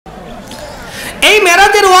এই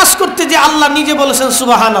মেরাজের ওয়াজ করতে যে আল্লাহ নিজে বলেছেন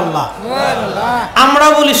সুবহানাল্লাহ, আমরা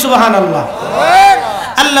বলি সুবহানাল্লাহ।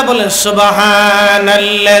 আল্লাহ বলেন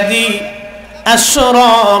সুবহানাল্লাযী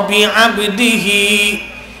আসরা বিআবদিহি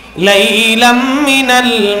লাইলাম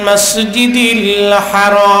মিনাল মাসজিদিল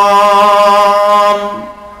হারাম।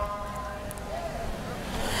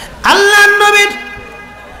 আল্লাহর নবীর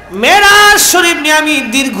মেরাজ শরীফ নিয়ে আমি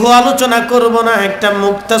দীর্ঘ আলোচনা করব না, একটা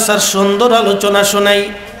মুক্তাসার সুন্দর আলোচনা শোনাই।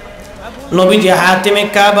 নবীজি হাতিমে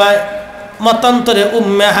কাবায় মতান্তরে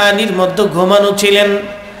উম্মে হানির মধ্যে ঘুমানো ছিলেন।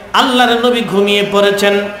 আল্লাহর নবী ঘুমিয়ে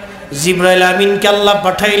পড়েছেন। জিবরাইল আমিনকে আল্লাহ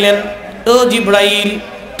পাঠাইলেন, ও জিবরাইল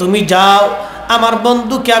তুমি যাও আমার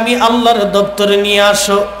বন্ধুকে আমি আল্লাহর দপ্তরে নিয়ে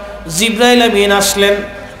আসো। জিবরাইল আমিন আসলেন।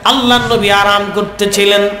 আল্লাহর নবী আরাম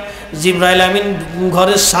করতেছিলেন। জিবরাইল আমিন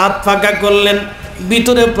ঘরের ছাদ ফাঁকা করলেন,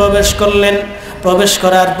 ভিতরে প্রবেশ করলেন। প্রবেশ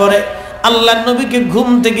করার পরে আল্লাহর নবীকে ঘুম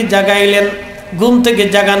থেকে জাগাইলেন। ঘুম থেকে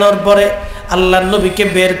জাগানোর পরে আল্লাহর নবীকে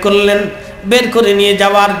বের করলেন। বের করে নিয়ে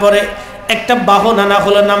যাওয়ার পরে একটা বাহন আনা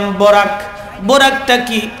হলো, নাম বোরাক। বোরাকটা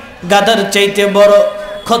কি? গাধার চাইতে বড়,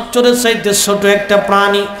 খচ্চরের চাইতে ছোট একটা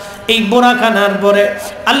প্রাণী। এই বোরাক আনার পরে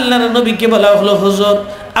আল্লাহর নবীকে বলা হলো, হুজুর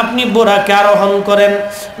আপনি বোরাকে আরোহণ করেন।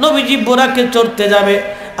 নবীজি বোরাকে চড়তে যাবে।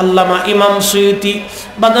 আল্লামা ইমাম সুয়ুতি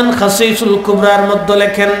বাদান খাসিসুল কুবরার মধ্যে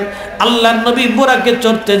লেখেন, আল্লাহর নবী বোরাকে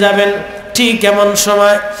চড়তে যাবেন। ঠিক এমন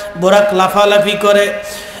সময় বোরাক লাফালাফি করে।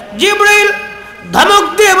 জিবরাইল ধমক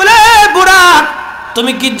দিয়ে বলে, বোরাক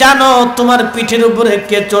তুমি কি জানো তোমার পিঠের উপরে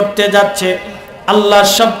কে চড়তে যাচ্ছে? আল্লাহর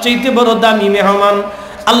সবচেয়ে বড় দামি মেহমান,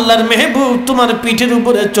 আল্লাহর মেহবুব তোমার পিঠের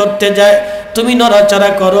উপরে চড়তে যায়, তুমি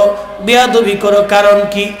নড়াচড়া করো, বেয়াদবি করো। কারণ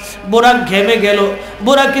কি? বোরাক ঘেমে গেল।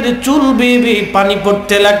 বোরাকের চুল বেয়ে বেয়ে পানি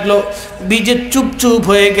পড়তে লাগলো, বীজে চুপচুপ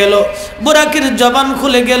হয়ে গেল। বোরাকের জবান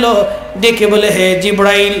খুলে গেল। ডেকে বলে, হে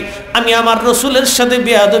জিবরাইল আমি আমার রসুলের সাথে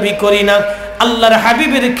বেয়াদবি করি না, আল্লাহর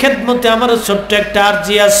হাবিবের খেদমতে আমার ছোট্ট একটা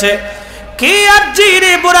আরজি আছে। কে আরজি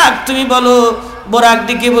রে বোরাক তুমি বলো। বোরাক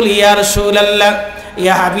ডেকে বলি, ইয়া রাসূলুল্লাহ,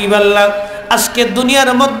 ইয়া হাবিবাল্লাহ, আজকে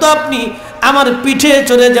দুনিয়ার মধ্যে আপনি আমার পিঠে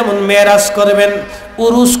চড়ে যেমন মেরাজ করবেন,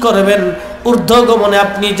 উরুস করবেন, ঊর্ধ্বগমনে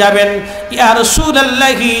আপনি যাবেন। ইয়া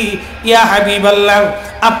রাসূলুল্লাহি, ইয়া হাবিবাল্লাহ,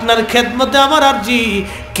 আপনার খেদমতে আমার আরজি,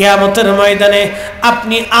 কিয়ামতের ময়দানে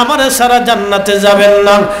আপনি আমার সারা জান্নাতে যাবেন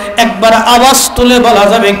না। একবার আওয়াজ তুলে বলা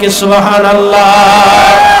যাবে কি সুবহানাল্লাহ?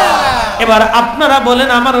 এবার আপনারা বলেন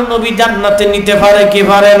আমার নবী জান্নাতে নিতে পারে কি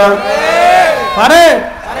পারে না? পারে?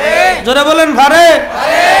 জোরে বলেন পারে?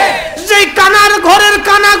 যেই কানার ঘরের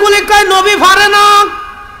কানাগুলি কয় নবী পারে না।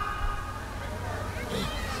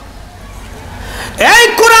 এই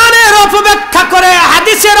কোরআনের অপব্যাখ্যা করে,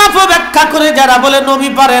 হাদিসের অপব্যাখ্যা করে যারা বলে নবী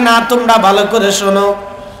পারে না, তোমরা ভালো করে শোনো।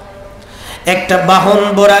 একটা বাহন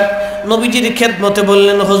বোরাক নবীজির খেদমতে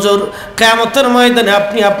বললেন, হুজুর কিয়ামতের ময়দানে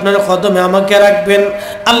আপনি আপনার কদমে আমাকে রাখবেন।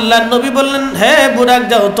 আল্লাহর নবী বললেন, হে বোরাক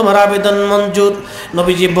যাও, তোমার আবেদন মঞ্জুর।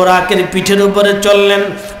 নবীজি বোরাকের পিঠের উপরে চললেন।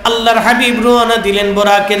 আল্লাহর হাবিব রওনা দিলেন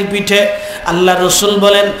বোরাকের পিঠে। আল্লাহ রসুল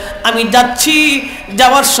বলেন, আমি যাচ্ছি,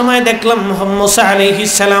 যাওয়ার সময় দেখলাম মুসা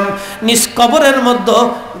আলাইহিস সালাম নিজ কবরের মধ্যে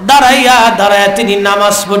দাঁড়াইয়া দাঁড়াইয়া তিনি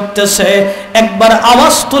নামাজ পড়তেছে। একবার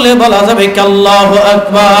আওয়াজ তুলে বলা যাবে কি আল্লাহু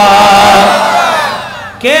আকবার?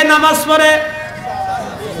 কে নামাজ পড়ে?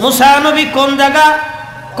 মুসা নবী। কোন জায়গা?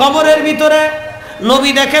 কবরের ভিতরে। নবী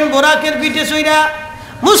দেখেন বোরাকের পিঠে শুইরা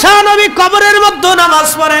মুসা নবী কবরের মধ্যে নামাজ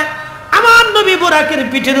পড়ে। আমার নবী বোরাকের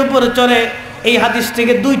পিঠের উপরে চড়ে। এই হাদিস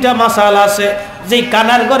থেকে দুইটা মাসালা আছে। যেই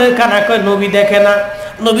কানার ঘরের কানা কয় নবী দেখে না,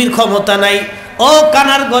 নবীর ক্ষমতা নাই। ও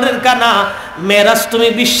কানার ঘরের কানা, মেরাজ তুমি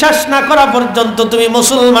বিশ্বাস না করা পর্যন্ত তুমি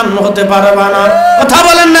মুসলমান হতে পারবা না। কথা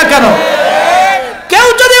বলেন না কেন? কেউ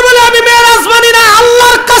যদি বলে আমি মেরাজ মানি না,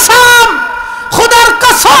 আল্লাহর কসম, খোদার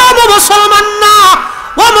কসম, ও মুসলমান না,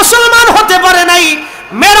 ও মুসলমান হতে পারে নাই।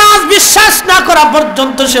 মেরাজ বিশ্বাস না করা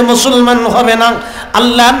পর্যন্ত সে মুসলমান হবে না।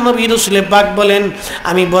 আল্লাহর নবী রাসূল পাক বলেন,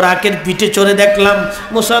 আমি বোরাকের পিঠে চড়ে দেখলাম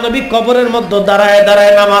মুসা নবী কবরের মধ্যে দাঁড়ায়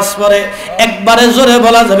দাঁড়ায় নামাজ পড়ে। একবারে জোরে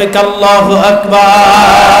বলা যাবে কি আল্লাহু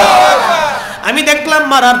আকবার? আমি দেখলাম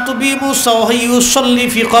মারারতু বি মুসা ওয়া ইউসাল্লি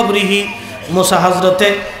ফি কবরিহি। মুসা হযরতে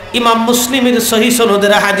ইমাম মুসলিমের সহিহ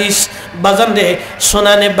সনদের হাদিস, বাজান রে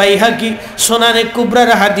সুনানে বাইহাকি, সুনানে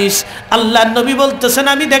কুবরার হাদিস। আল্লাহর নবী বলতেছেন,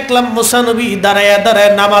 আমি দেখলাম মুসা নবী দাঁড়ায়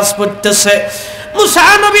দাঁড়ায় নামাজ পড়তেছে। মুসা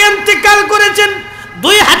নবী ইন্তেকাল করেছেন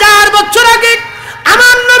 2000 বছর আগে।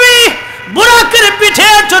 আমার নবী বুরাকের পিঠে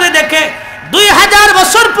চড়ে দেখে 2000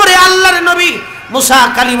 বছর পরে আল্লাহর নবী মুসা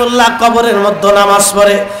কালিমুল্লাহ কবরের মধ্যে নামাজ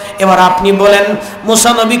পড়ে। এবার আপনি বলেন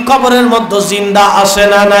মুসা নবী কবরের মধ্যে জিন্দা আছে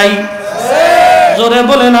না নাই? জোরে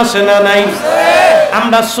বলেন আছে না নাই?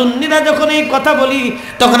 আমরা সুন্নিরা যখন এই কথা বলি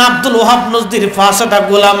তখন আব্দুল ওয়াহাব নজদির ফাসাদা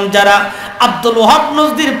গোলাম যারা আব্দুল ওয়াহাব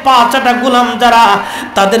নজদির 5টা গোলাম যারা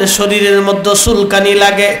তাদের শরীরের মধ্যে চুলকানি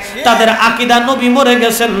লাগে, তাদের আকীদা নবী মরে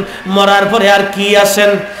গেছেন, মরার পরে আর কি আছেন?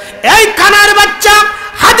 এই কানার বাচ্চা,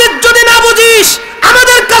 হাদিস যদি না বুঝিস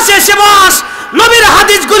আমাদের কাছে এসে বস, নবীর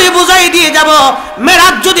হাদিসগুলি বুঝাই দিয়ে যাব।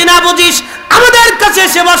 মেরাজ যদি না বুঝিস আমাদের কাছে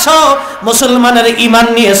এসে বসো। মুসলমানের ঈমান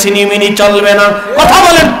নিয়ে সিনেমিনি চলবে না, কথা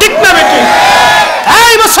বলেন ঠিক না বেঠিক?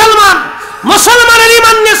 এই মুসলমান, মুসলমানের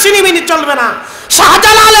ঈমান নিয়ে সিনেমিনি চলবে না।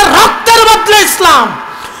 শাহজালালের রক্তের বদলে ইসলাম,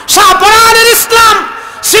 শাহপরানের ইসলাম,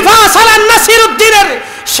 সিফা সালান নাসিরউদ্দিনের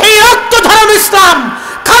সেই রক্ত ঝরানো ইসলাম,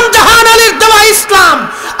 খান জাহান আলীর দেওয়া ইসলাম,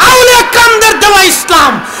 আউলিয়া کرامদের দেওয়া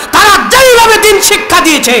ইসলাম, তারা যেইভাবে দিন শিক্ষা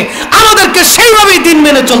দিয়েছে আমাদেরকে সেইভাবেই দিন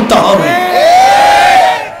মেনে চলতে হবে।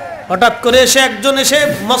 হঠাৎ করে এসে একজন এসে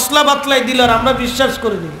মশলা বাতলাই দিল আর আমরা বিশ্বাস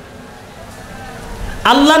করে দিই।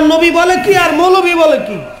 আল্লাহর নবী বলে কি আর মৌলবী বলে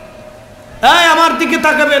কি? এই আমার দিকে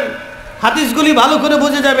তাকাবেন, হাদিসগুলি ভালো করে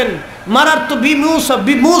বুঝে যাবেন। মারার তো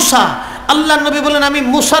বিমুসা, আল্লাহর নবী বলেন আমি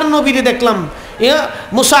মুসার নবীরে দেখলাম।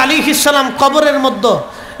 মুসা আলাইহিস সালাম কবরের মধ্যে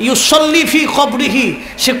ইউসাল্লি ফি কবরিহি,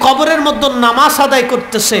 সে কবরের মধ্যে নামাজ আদায়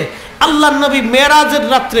করতেছে। আল্লাহর নবী মেরাজের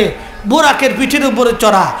রাত্রে বুরাকের পিঠের উপরে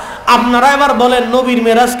চড়া। আপনারা এবার বলেন নবীর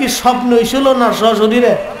মেরাজ কি স্বপ্ন হইছিল না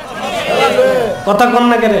সশরীরে? কথা কন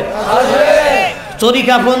না কেন?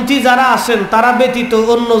 তরিকাপন্থী যারা আছেন তারা ব্যতীত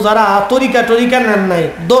অন্য যারা তরিকা নেন নাই,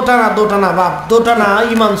 দোটানা বাপ, দোটানা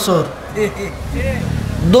ইমানসর,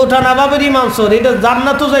 দোটানা বাবের ইমানসর, এটা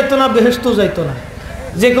জান্নাতও যাইতো না বেহেশতও যাইতো না।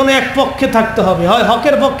 যে কোনো এক পক্ষে থাকতে হবে, হয়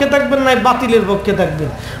হকের পক্ষে থাকবেন না বাতিলের পক্ষে থাকবেন।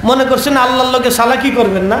 মনে করছেন আল্লাহর লগে সালাকি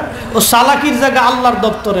করবেন না, ও সালাকির জায়গা আল্লাহর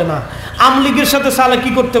দপ্তরে না। আমলিগের সাথে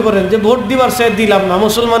সালাকি করতে পারেন, যে ভোট দিবার চাই দিলাম না,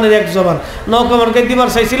 মুসলমানের এক জবান, নৌকামার্কে দিবার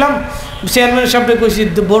চাইছিলাম, চেয়ারম্যান সাহেবকে কইছি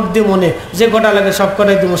ভোট দিয়ে মনে যে কটা লাগে সব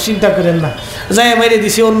কটাই দেবো, চিন্তা করেন না, যাই মেরে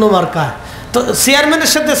দিছি অন্য মার্কা। তো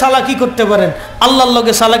চেয়ারম্যানের সাথে সালাকি করতে পারেন, আল্লাহর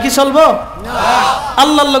লগে সালাকি চলবো?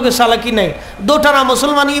 আল্লাহর লগে সালাকি নাই। দোটানা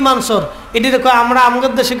মুসলমান ইমানসর, এটি দেখো আমরা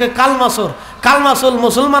আমাদের দেশে কালমাসর, কালমাসর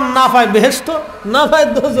মুসলমান না পায় বেহেশত, না পায়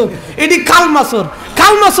দোজখ, এটি কালমাসর।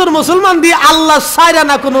 কালমাসর মুসলমান দিয়ে আল্লাহ সাইরা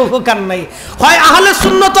না কোনো উপকার নাই। হয় আহলে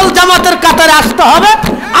সুন্নাত ওয়াল জামাতের কাতারে আসতে হবে,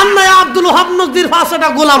 আর নয় আব্দুল ওয়াহাব নজদির 5টা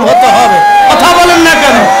গোলাম হতে হবে। কথা বলেন না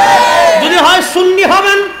কেন? যদি হয় সুন্নি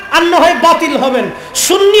হবেন আর না হয় বাতিল হবেন।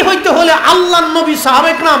 সুন্নি হইতে হলে আল্লাহর নবী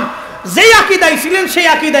সাহাবে کرام যেই আকীদায় ছিলেন সেই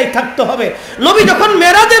আকীদায় থাকতে হবে। নবী যখন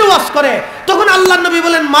মেরাজের ওয়াজ করে তখন আল্লাহর নবী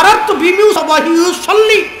বলেন মারারতু বিমুসা ওয়া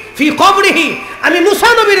ইউসাল্লি ফি কবরিহি, আমি মুসা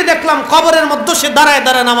নবীরে দেখলাম কবরের মধ্যে সে দাঁড়ায়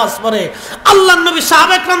দাঁড়ায় নামাজ পড়ে। আল্লাহর নবী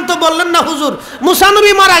সাহাবে کرام তো বললেন না হুজুর মুসা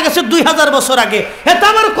নবী মারা গেছে 2000 বছর আগে, এটা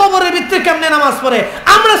আমার কবরের ভিতরে কেমনে নামাজ পড়ে?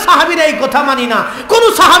 আমরা সাহাবীরা এই কথা মানি না, কোন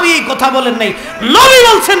সাহাবী এই কথা বলেন নাই। নবী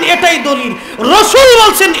বলছেন এটাই দলিল, রাসূল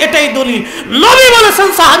বলছেন এটাই দলিল, নবী বলেছেন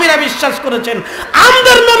সাহাবীরা বিশ্বাস করেছেন।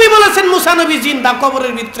 আমাদের নবী বলেছেন মুসা নবী জিন্দা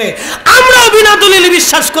কবরের ভিতরে, আমরাও বিনা দলিলে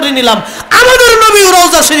বিশ্বাস করে নিলাম আমাদের নবী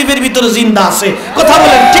রওজা শরীফের ভিতরে জিন্দা আছে। কথা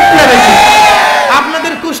বলেন ঠিক না বেঠিক?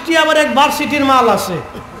 আপনাদের কুষ্টিয়া আবার এক ভার্সিটির মাল আছে,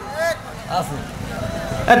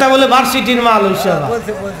 এটা বলে ভার্সিটির মাল হইছে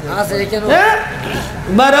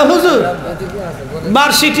বড় হুজুর,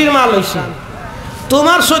 ভার্সিটির মাল হইছে।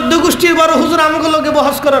 তোমার 14 গোষ্ঠীর বড় হুজুর আমাকে লোকে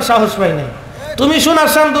বহস করার সাহস পাই নাই। তুমি শোনার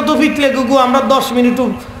শান্ত তো ফিটলে গুগু আমরা 10 মিনিটও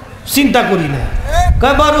চিন্তা করি না।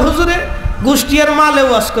 কয় বড় হুজুরে গোষ্ঠীর মালে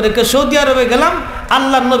ওয়াজ করে কে সৌদি আরবে গেলাম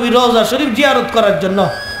আল্লাহর নবী রওজা শরীফ জিয়ারত করার জন্য।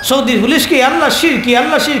 সৌদি পুলিশ কি আল্লাহ শিরকি,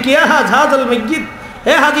 আল্লাহ শিরকি, হাজাল মসজিদ,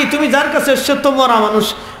 হে হাজি তুমি যার কাছে এসছো তো মরা মানুষ।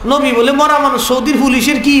 নবী বলে মরা মানুষ, সৌদির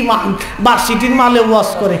পুলিশের কি মান? ভার্সিটির মালে ওয়াজ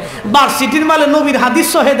করে, ভার্সিটির মালে নবীর হাদিস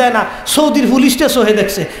সহে দেয় না, সৌদির পুলিশটা সহে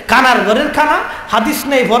দেখছে। কানার ঘরের খানা, হাদিস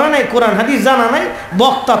নেই, পড়া নেই, কোরআন হাদিস জানা নাই,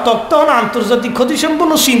 বক্তা তক্তা না, আন্তর্জাতিক ক্ষতি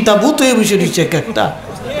সম্পন্ন চিন্তা ভূত হয়ে বসে দিচ্ছে একটা।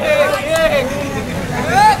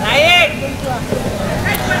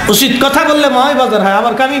 উচিত কথা বললে মহাই বাজার হয়।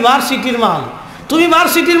 আবার আমি ভার্সিটির মাল, তুমি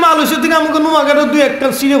ভার্সিটির মাল হয়েছে থেকে আমাকে নুমাঘাটে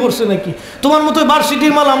 2-1 সিনে পড়ছে নাকি? তোমার মতো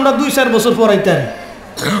ভার্সিটির মাল আমরা 2-4 বছর পড়াইতে।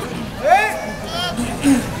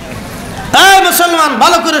 এই মুসলমান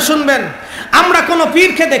ভালো করে শুনবেন, আমরা কোনো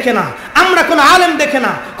পীরকে দেখে না, আমরা কোনো আলেম দেখে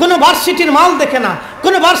না, কোনো ভার্সিটির মাল দেখে না,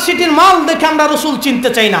 কোনো ভার্সিটির মাল দেখে আমরা রসুল চিনতে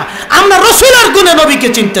চাই না, আমরা রসুলের গুণে নবীকে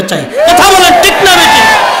চিনতে চাই। কথা বলেন ঠিক না বেঠিক?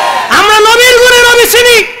 আমরা নবীর গুণে নবী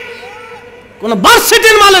চিনি, কোনো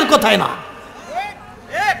ভার্সিটির মালের কথাই না।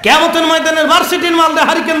 কিয়ামতের ময়দানে ভার্সিটির মাল দিয়ে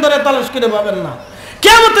হারিকেন ধরে তালাশ করে পাবেন না।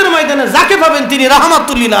 কিয়ামতের ময়দানে যাকে পাবেন তিনি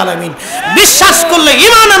রাহমাতুল লিল আলামিন। বিশ্বাস করলে,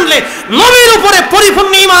 ঈমান আনলে, নবীর উপরে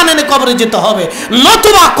পরিপূর্ণ ঈমান এনে কবরে যেতে হবে,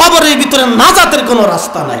 নতুবা কবরের ভিতরে নাজাতের কোনো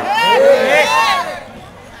রাস্তা নাই।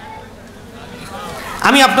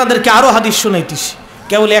 আমি আপনাদেরকে আরো হাদিস শোনাইতেছি,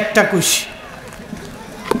 কেবল একটা কইছি,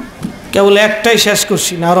 কেবল একটাই শেষ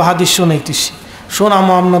করছি না, আরো হাদিস শোনাইতেছি।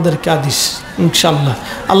 শোনামো আপনাদেরকে হাদিস। ইনশাআল্লাহ।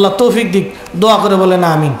 আল্লাহ তৌফিক দিক, দোয়া করে বলেন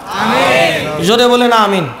আমিন, জোরে বলেন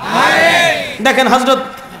আমিন। দেখেন হযরত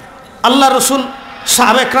আল্লাহ রসুল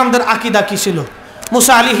সাহাবা একরামদের আকীদা কি ছিল।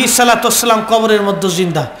 মুসা আলাইহিস সালাতু ওয়াস সালাম কবরের মধ্যে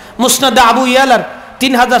জিন্দা। মুসনাদে আবু ইয়ালার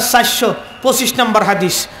 3425 নম্বর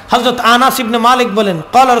হাদিস, হযরত আনাস ইবনে মালিক বলেন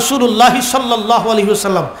ক্বালা রাসূলুল্লাহ সাল্লাল্লাহু আলাইহি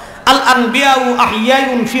ওয়াসাল্লাম আল আনবিয়াউ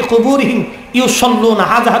আহইয়াউন ফি কুবুরিহিম ইউসাল্লুনা।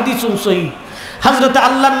 হাযা হাদিসুন সহিহ। হযরত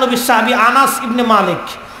আল্লাহর নবী সাহাবী আনাস ইবনে মালিক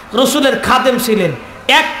রসুলের খাদেম ছিলেন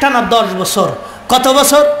একটানা 10 বছর। কত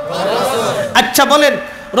বছর? 10 বছর। আচ্ছা বলেন,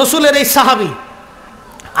 রসুলের এই সাহাবী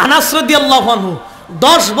আনাস রাদিয়াল্লাহু আনহু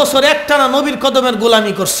 10 বছর একটানা নবীর কদমের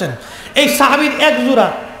গোলামি করছেন। এই সাহাবীর এক জোড়া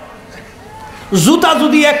জুতা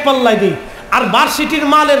যদি এক পাল্লায় দেই, আর ভার্সিটির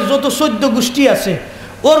মালের যত 14 গোষ্ঠী আছে,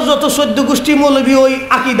 ওর যত 14 গোষ্ঠী মৌলবী ওই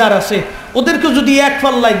আকীদার আছে, ওদেরকে যদি এক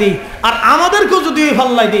পাল্লায় দেই আর আমাদেরকেও যদি ওই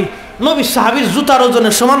পাল্লায় দেই, নবী সাহাবীর জুতার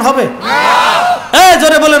ওজনের সমান হবে?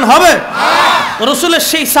 জোরে বলেন হবে? রসুলের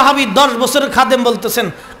সেই সাহাবী 10 বছরের খাদেম বলতেছেন,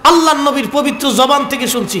 আল্লাহর নবীর পবিত্র জবান থেকে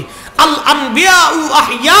শুনছি, আল আনবিয়াউ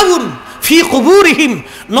আহইয়াউন ফি কুবুরিহিম।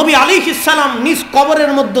 নবী আলাইহিস সালাম নিজ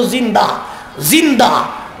কবরের মধ্যে জিন্দা, জিন্দা,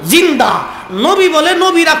 জিন্দা। নবী বলে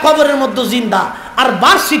নবীরা কবরের মধ্যে জিন্দা, আর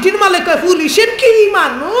ভার্সিটির মালিকা পুলিশের কি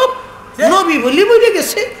মানব, নবী বলি বুঝে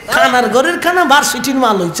গেছে খানার ঘরের খানা ভার্সিটির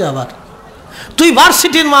মাল হইছে। আবার তুই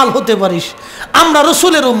ভার্সিটির মাল হতে পারিস, আমরা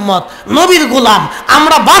রসুলের উম্মত, নবীর গোলাম।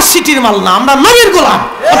 আমরা ভার্সিটির মাল না, আমরা নবীর গোলাম।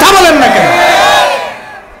 কথা বলেন না কেন?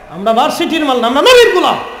 আমরা ভার্সিটির মাল না, আমরা নবীর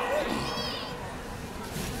গোলাম।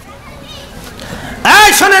 এই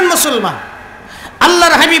শোনেন মুসলমান,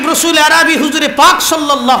 আল্লাহর হাবিব রসুল আরবি হুজুরে পাক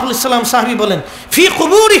সাল্লাল্লাহু আলাইহি সাল্লাম সাহাবী বলেন ফি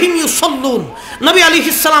কুবুরিহিম ইউসাল্লুন। নবী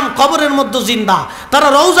আলাইহিস সালাম কবরের মধ্যে জিন্দা, তারা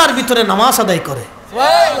রওজার ভিতরে নামাজ আদায় করে।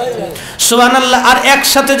 সুবহানাল্লাহ। আর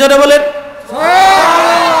একসাথে জোরে বলেন,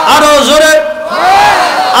 আরো জোরে,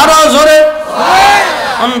 আরো জোরে।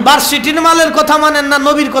 ভার্সিটির মালের কথা মানেন না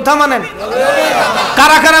নবীর কথা মানেন?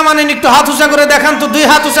 কারা কারা মানেন একটু হাত উঁচা করে দেখান তো, 2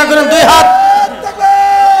 হাত উঁচা করেন, 2 হাত।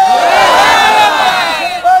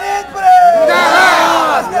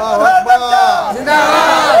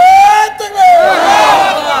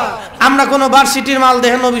 আমরা কোনো ভার্সিটির মাল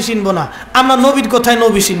দেখে নবী চিনবো না, আমরা নবীর কথায়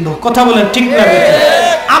নবী চিনবো। কথা বলেন ঠিক না?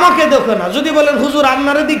 আমাকে দেখে না, যদি বলেন হুজুর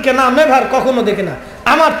আপনারা দেখে না, নেভার কখনো দেখে না,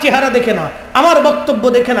 আমার চেহারা দেখে না, আমার বক্তব্য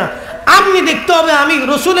দেখে না। আপনি দেখতে হবে আমি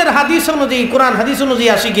রসুলের হাদিস অনুযায়ী, কোরআন হাদিস অনুযায়ী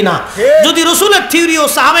আসি কিনা। যদি রসুলের থিওরি ও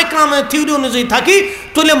সাহাবায়ে কেরামের থিওরি অনুযায়ী থাকি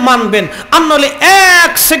তাহলে মানবেন, আর নলে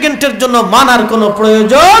 1 সেকেন্ডের জন্য মানার কোনো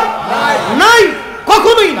প্রয়োজন নাই,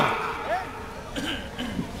 কখনোই না।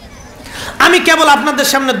 আমি কেবল আপনাদের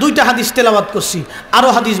সামনে 2টা হাদিস তেলাওয়াত করছি, আরো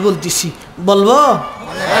হাদিস বলতেছি। বলবো?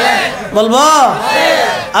 বলবো?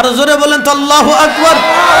 আরো জোরে বলেন তো আল্লাহু আকবার।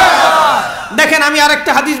 দেখেন আমি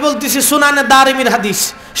আরেকটা হাদিস বলতেছি, সুনানে দারিমির হাদিস।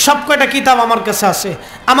 সব কয়টা কিতাব আমার কাছে আছে,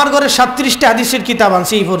 আমার ঘরে 37টা হাদিসের কিতাব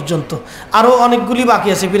আনছে এই পর্যন্ত, আরো অনেকগুলি বাকি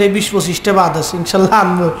আছে, প্রায় 20-25টা বাদ আছে, ইনশাল্লাহ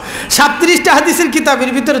আনবো। 37টা হাদিসের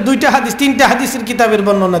কিতাবের ভিতরে 2টা হাদিস, 3টা হাদিসের কিতাবের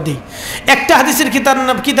বর্ণনা দিই। একটা হাদিসের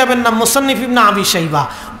কিতাবের নাম মুসান্নিফ ইবনে আবি শাইবা,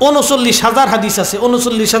 39,000 হাদিস আছে,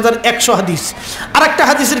 39,100 হাদিস। আর একটা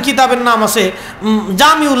হাদিসের কিতাবের নাম আছে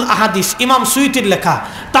জামিউল আহাদিস, ইমাম সুয়ুতির লেখা,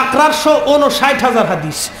 তাকরার 59,000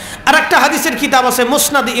 হাদিস। আর একটা হাদিসের কিতাব আছে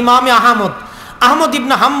মুসনাদ ইমাম আহমদ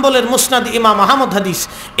ইবনে হাম্বলের মুসনাদ ইমাম আহমদ হাদিস।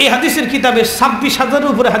 এই হাদিসের কিতাবে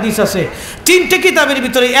 26,000-এর উপরে হাদিস আছে। 3টে কিতাবের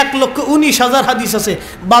ভিতরে 1,19,000 হাদিস আছে,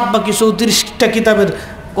 বাদ বাকি 34টা কিতাবের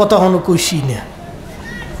কথা হনো কইছি না।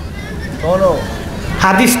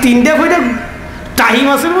 হাদিস 3টে কইটা টাহি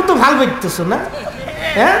মাছের মতো ভাল পাইতেছো না?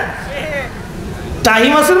 হ্যাঁ, টাহি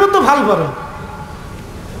মাছের মতো ভাল পারো,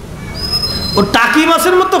 ও টাকি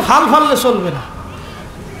মাছের মতো ভাল ফাললে চলবে না।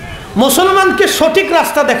 মুসলমানকে সঠিক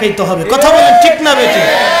রাস্তা দেখাইতে হবে। কথা বলেন ঠিক না বেঠিক?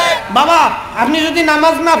 বাবা আপনি যদি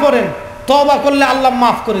নামাজ না পড়েন, তওবা করলে আল্লাহ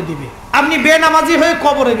মাফ করে দিবে। আপনি বেনামাজি হয়ে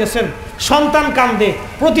কবরে গেছেন, সন্তান কান্দে,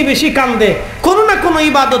 প্রতিবেশী কান্দে, কোনো না কোনো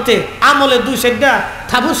ইবাদতে আমলে 2-4টা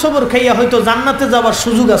থাবুর সবর খাইয়া হয়তো জান্নাতে যাওয়ার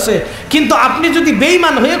সুযোগ আছে। কিন্তু আপনি যদি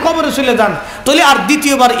বেঈমান হয়ে কবরে চলে যান, তাহলে আর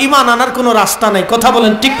দ্বিতীয়বার ঈমান আনার কোনো রাস্তা নাই। কথা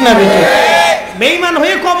বলেন ঠিক না বেঠিক? বেঈমান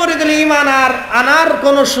হয়ে কবরে গেলে ঈমান আর আনার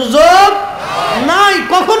কোনো সুযোগ নাই,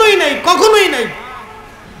 কখনোই নাই, কখনোই নাই।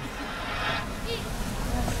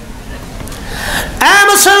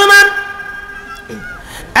 মুসলমান,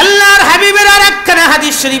 আল্লাহর হাবিবের আরেকখানা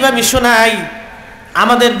হাদিস শরীফ আমি শোনাই।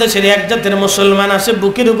 আমাদের দেশের এক জাতের মুসলমান আছে,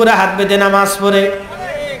 বুকের উপরে হাত বেঁধে নামাজ পড়ে,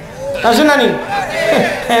 আছে না?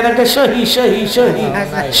 এরাকে সহি সহি সহি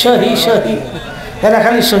সহি সহি, এরা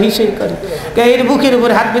খালি সহি সহি করে, এর বুকের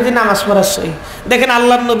উপরে হাত বেঁধে নামাজ পড়ার সহি। দেখেন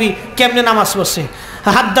আল্লাহর নবী কেমনে নামাজ পড়ছে।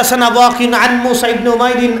 হাদ্দাসানা ওয়াকিন আন মুসা ইবনে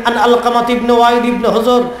উমাইর আন আলকামাত ইবনে ওয়াইল ইবনে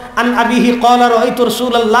হুজর আন আবিহি ক্বালা রাআইতু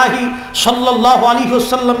রাসূলুল্লাহি সাল্লাল্লাহু আলাইহি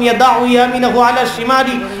ওয়াসাল্লাম ইয়াদাউ ইয়ামিনাহু আলা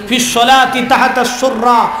শিমালি ফি সলাতি তাহতা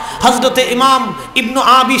সুররা। হযরত ইমাম ইবনে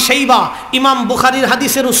আবি শাইবা ইমাম বুখারীর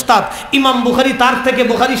হাদিসের উস্তাদ। ইমাম বুখারী তার থেকে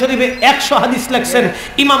বুখারী শরীফে 100 হাদিস লেখছেন,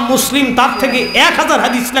 ইমাম মুসলিম তার থেকে 1000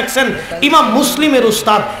 হাদিস লেখছেন। ইমাম মুসলিমের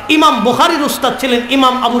উস্তাদ, ইমাম বুখারীর উস্তাদ ছিলেন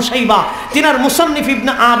ইমাম আবু শাইবা, যিনার মুসান্নিফ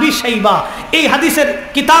ইবনে আবি শাইবা। এই হাদিসের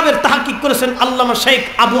কিতাবের তাহকিক করেছেন আল্লামা শেখ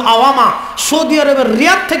আবু আওয়ামা। সৌদি আরবের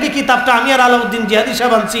রিয়াদ থেকে কিতাবটা আমি আর আলাউদ্দিন জিহাদি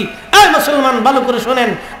সাহেব আনছি। এই মুসলমান ভালো করে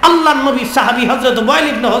শোনেন, আল্লাহর নবী সাহাবী হযরত ওয়াইল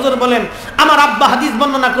ইবনে হুজর বলেন, আমার আব্বা হাদিস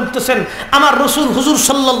বর্ণনা করতেছেন, আমার রাসূল হুজুর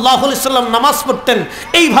সাল্লাল্লাহু আলাইহি সাল্লাম নামাজ পড়তেন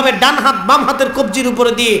এইভাবে ডান হাত বাম হাতের কবজির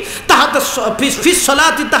উপরে দিয়ে, তাহাতা ফি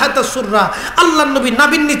সলাতি তাহাতা সুররা, আল্লাহর নবী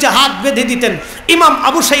নাভির নিচে হাত বেঁধে দিতেন। ইমাম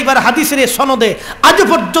আবু শাইবার হাদিসের এই সনদে আজ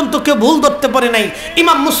পর্যন্ত কেউ ভুল ধরতে পারে নাই।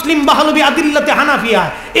 ইমাম মুসলিম বাহলবি আদিল্লাতে হানাফিয়া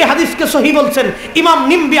এই হাদিসকে সহিহ বলছেন। ইমাম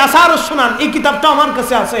নিম্বি আসারুস সুনান এই কিতাবটা আমার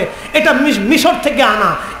কাছে আছে, এটা মিশর থেকে আনা।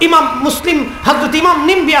 ইমাম মুসলিম হযরত ইমাম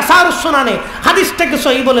নিম্বি আসারুস সুনানে হাদিসটাকে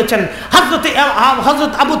সহিহ বলেছেন।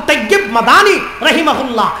 হযরত আবু তাইয়্যিব মাদানী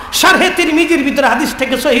রাহিমাহুল্লাহ শারহে তিরমিজির ভিতরে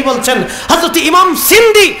হাদিসটাকে সহিহ বলছেন। হযরত ইমাম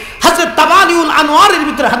সিন্দি হযরত তাবানিউল আনোয়ারের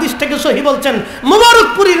ভিতরে হাদিসটাকে সহিহ বলছেন।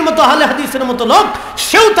 মুবারকপুরীর মতো আহলে হাদিসের মতো লোক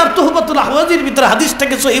সেও তার তুহফাতুল আহওয়াজির ভিতরে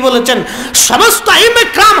হাদিসটাকে সহিহ বলেছেন। সমস্ত আইম্মে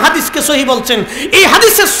کرام হাদিসকে সহিহ বলছেন। এই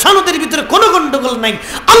হাদিসের সনদের ভিতরে কোনো গন্ডগোল নাই।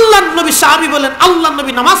 আল্লাহর নবী সাহাবী বলেন, আল্লাহর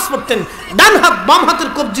নবী নামাজ পড়তেন ডান হাত বাম হাতের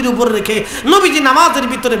কবজির উপর রেখে। নবীজি নামাজের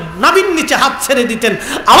ভিতরে নাভির নিচে হাত ছেড়ে দিতেন।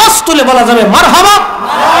 আওয়াজ তুলে বলা যাবে মারহাবা।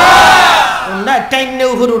 না টাইনে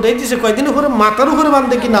উপরে উঠে দিছে, কয়দিন উপরে মাথার উপরে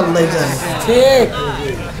বাঁধে কিনা আল্লাহ জানে। ঠিক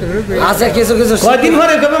আছে, কিছু কিছু কয়দিন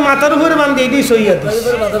পরে কবে মাথার উপরে বাঁধে এই সইয়া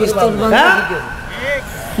দিস, হ্যাঁ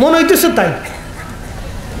মনে হইতেছে তাই।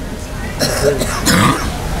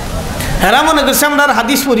 হেরা মনে করছে আমরা আর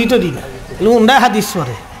হাদিস পড়ি তো দিই না, উন্ডায় হাদিস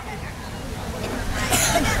পড়ে।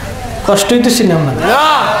 কষ্ট হইতেছি না আমরা,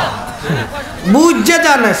 বুঝছে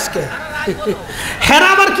জান আজকে। হেরা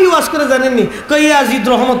আবার কি ওয়াজ করে জানেননি, কই আজিদ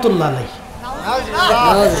রহমতুল্লাহ আলাইহি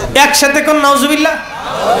একসাথে কোন নাউজুবিল্লাহ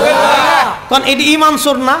কোন, এটি ইমান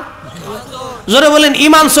চোর না? জোরে বলেন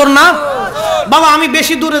ইমান চোর না? বাবা আমি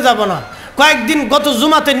বেশি দূরে যাব না। কয়েকদিন গত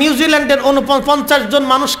জুমাতে নিউজিল্যান্ডের 49 জন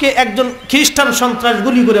মানুষকে একজন খ্রিস্টান সন্ত্রাস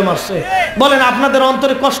গুলি করে মারছে। বলেন আপনাদের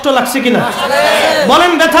অন্তরে কষ্ট লাগছে কিনা?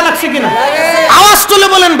 বলেন ব্যথা লাগছে কিনা? আওয়াজ তুলে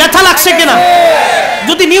বলেন ব্যথা লাগছে কিনা?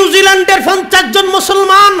 যদি নিউজিল্যান্ডের 50 জন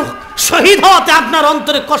মুসলমান শহীদ হওয়াতে আপনার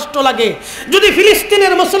অন্তরে কষ্ট লাগে, যদি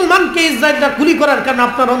ফিলিস্তিনের মুসলমানকে ইসরায়েলরা গুলি করার কারণে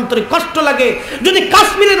আপনার অন্তরে কষ্ট লাগে, যদি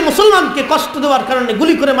কাশ্মীরের মুসলমানকে কষ্ট দেওয়ার কারণে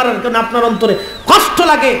গুলি করে মারার কারণে আপনার অন্তরে কষ্ট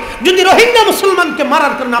লাগে, যদি রোহিঙ্গা মুসলমানকে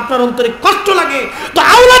মারার কারণে আপনার অন্তরে কষ্ট লাগে, তো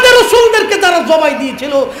আওলাদে রাসূলদেরকে যারা জবাই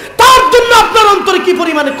দিয়েছিল তার জন্য আপনার অন্তরে কি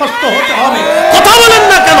পরিমাণে কষ্ট হতে হবে? কথা বলেন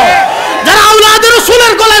না কেন? যারা আওলাদে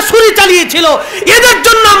রাসূলের গলায় ছুরি চালিয়েছিল এদের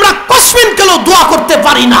জন্য আমরা কসমিন কেন দোয়া করতে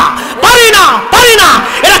পারি না? পারি না, পারি না।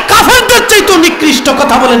 এরা কাফেরদের চাইতে নিকৃষ্ট।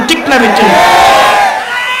 কথা বলেন ঠিক না বেঠিক?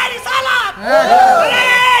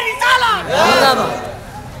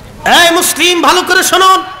 এই মুসলিম ভালো করে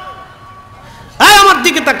শুনুন, এই আমার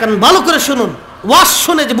দিকে তাকান, ভালো করে শুনুন। ওয়াজ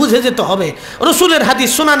শুনে যে বুঝে যেতে হবে। রাসূলের হাদিস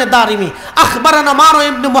সুনানে দারিমি আখবারানা মারু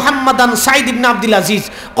ইবনে মুহাম্মাদান সাঈদ ইবনে আব্দুল আজিজ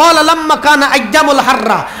قال لما كان ايام الحر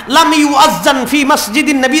لم يؤذن في مسجد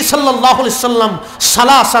النبي صلى الله عليه وسلم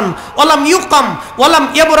ثلاثا ولم يقم ولم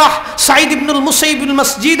يبرح سعيد بن المسيب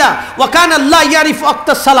المسجد وكان لا يعرف وقت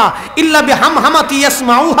الصلاه الا بهمهمه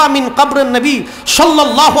يسمعوها من قبر النبي صلى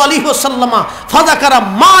الله عليه وسلم فذكر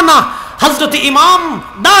معنى। হযরত ইমাম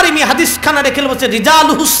দারিমি হাদিস খানা রেখে বলছে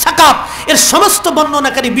রিজালুহুস সাকাত, এর সমস্ত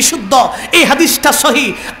বর্ণনাকারী বিশুদ্ধ। এই হাদিসটা সহিহ।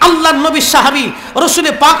 আল্লাহর নবী সাহাবী রাসূল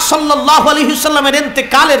পাক সাল্লাল্লাহু আলাইহি ওয়াসাল্লামের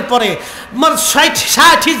ইন্তেকালের পরে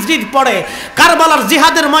 60 হিজরির পরে কারবালার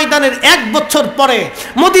জিহাদের ময়দানের 1 বছর পরে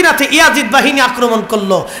মদিনাতে ইয়াজিদ বাহিনী আক্রমণ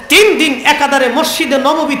করলো। 3 দিন একাধারে মসজিদে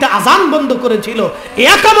নববীতে আযান বন্ধ করেছিল,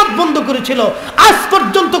 ইকামত বন্ধ করেছিল। আজ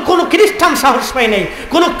পর্যন্ত কোনো খ্রিস্টান সাহস পায় নাই,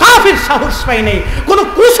 কোনো কাফির সাহস পায় নাই, কোনো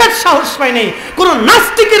ক্রুসেড সাহস পায় নাই, কোন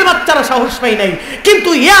নাস্তিকের বাচ্চারা সাহস পায় নাই। কিন্তু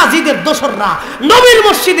ইয়াজিদের দোসররা নবীর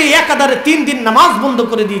মসজিদে একাধারে 3 দিন নামাজ বন্ধ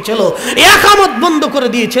করে দিয়েছিল, ইকামত বন্ধ করে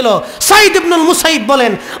দিয়েছিল। সাঈদ ইবনুল মুসাইব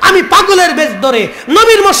বলেন, আমি পাগলের বেশ ধরে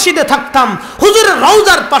নবীর মসজিদে থাকতাম। হুজুরের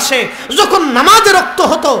রওজার পাশে যখন নামাজের রক্ত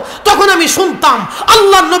হতো তখন আমি শুনতাম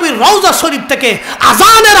আল্লাহর নবীর রওজা শরীফ থেকে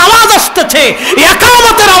আযানের আওয়াজ আসতেছে,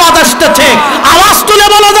 ইকামতের আওয়াজ আসতেছে। আওয়াজ তুলে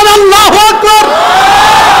বলা যাবে আল্লাহু আকবার।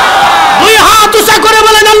 দুই হাত উঁচা করে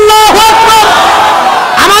বলেন আল্লাহু আকবার।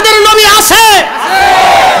 আমাদের নবী আছে,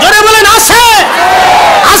 জোরে বলেন আছে,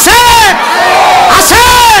 আছে, আছে।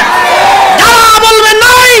 যারা বলবে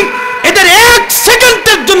নাই এদের 1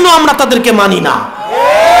 সেকেন্ডের জন্য আমরা তাদেরকে মানি না।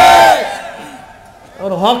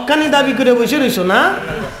 ওর হক্কানি দাবি করে বসে রইছো না?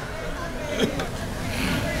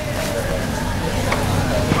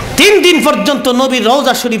 3 দিন পর্যন্ত নবীর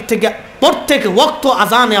রওজা শরীফ থেকে প্রত্যেক ওয়াক্ত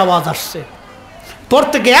আজানে আওয়াজ আসছে,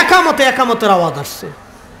 প্রত্যেকে একামতের আওয়াজ আসছে।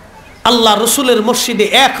 আল্লাহ রসুলের মসজিদে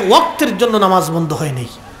এক ওয়াক্তের জন্য নামাজ বন্ধ হয়নি।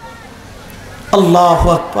 আল্লাহু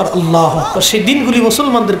আকবার, আল্লাহু আকবার। সেই দিনগুলি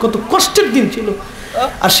মুসলমানদের কত কষ্টের দিন ছিল।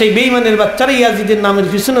 আর সেই বেঈমানের বাচ্চারা ইয়াজিদের নামের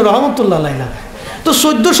পিছনে রহমতুল্লাহ আলাইহি। তো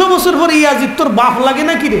 1400 বছর পরে ইয়াজিদ তোর বাপ লাগে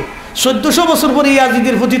নাকি রে? 1400 বছর পরে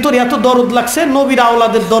ইয়াজিদের প্রতি তোর এত দরদ লাগছে, নবীর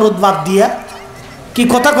আওলাদের দরদ বাদ দিয়া? কি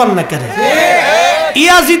কথা কর না কেন?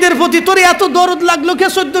 ইয়াজিদের প্রতি তোর এত দরদ লাগলো কে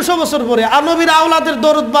 1400 বছর পরে, আর নবীর আওলাদের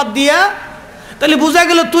দরদ বাদ দিয়া? তাহলে বোঝা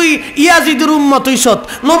গেল তুই ইয়াজিদের উম্মত হইছত,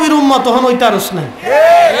 নবীর উম্মত হন হইতে পারস না।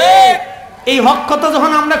 এই হক কথা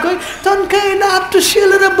যখন আমরা কই তখন কই না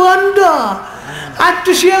আত্মশীলরে বন্ধ,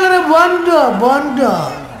 আত্মশীলরে বন্ধ বন্ধ।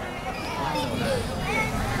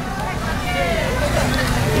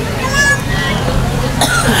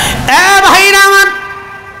 ভাইরা আমার,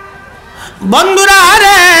 বন্ধুরা,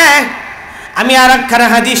 আরে আমি আর একখানা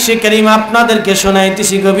হাদিস কারীম আপনাদেরকে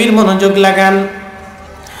শোনাইতেছি, গভীর মনোযোগ লাগান।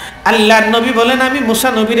 আল্লাহর নবী বলেন, আমি মুসা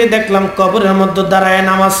নবীরে দেখলাম কবরের মধ্যে দাঁড়ায়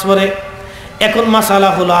নামাজ পড়ে। এখন মাসালা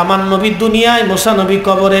হলো, আমার নবী দুনিয়ায়, মুসা নবী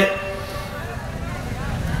কবরে।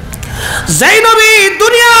 যেই নবী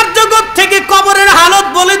দুনিয়ার জগৎ থেকে কবরের হালত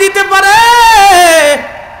বলে দিতে পারে,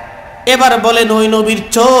 এবার বলেন ওই নবীর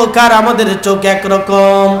চোখ আর আমাদের চোখ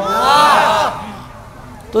একরকম?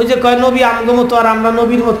 তো যে কয় নবী আমগো মতো আর আমরা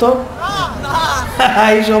নবীর মতো,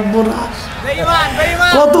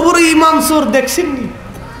 কত বড় ইমান চোর দেখছেন?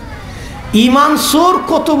 ইমান চোর,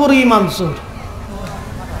 কত বড় ইমান চোর।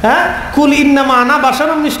 হ্যাঁ, কুল ইন্নামা আনা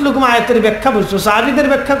বাশারুম মিসলুকুম আয়াতের ব্যাখ্যা বলছো, সাহাবীদের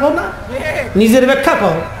ব্যাখ্যা কও না, নিজের ব্যাখ্যা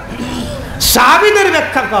কও। সাহাবীদের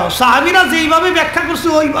ব্যাখ্যা কও, সাহাবীরা যেইভাবে ব্যাখ্যা করছে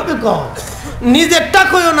ওইভাবে কও, নিজেরটা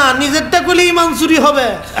কইও না। নিজেরটা কইলে ইমান চুরি হবে,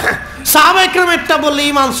 সাহাবা ইকরামেরটা বললে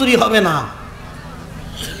ইমান চুরি হবে না।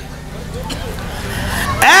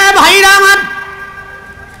 ভাইরা আমার,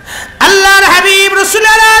 আল্লাহর হাবিব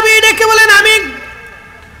রাসূলুল্লাহ নবী ডেকে বলেন, আমি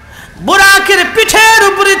বুরাকের পিঠের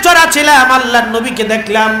উপরে চড়া ছিলাম, আল্লাহর নবীকে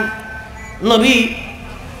দেখলাম। নবী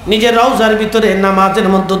নিজের রওজার ভিতরে নামাজের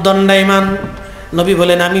মধ্যে দণ্ডায়মান। নবী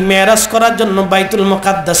বলেন, আমি মেরাজ করার জন্য বাইতুল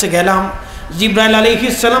মুকাদ্দাসে গেলাম। জিবরাইল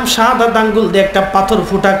আলাইহিস সালাম শাহাদাত আঙ্গুল দিয়ে একটা পাথর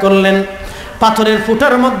ফুটা করলেন। পাথরের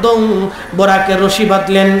ফুটার মধ্যে বোরাকের রশি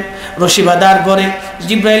বাঁধলেন। রশি বাঁধার পরে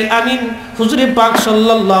জিবরাইল আমিন হুজুরে পাক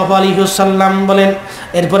সাল্লাল্লাহু আলাইহি ওয়াসাল্লাম বলেন,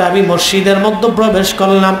 এরপর আমি মসজিদের মধ্যে প্রবেশ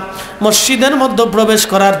করলাম। মসজিদের মধ্যে প্রবেশ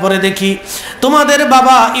করার পরে দেখি তোমাদের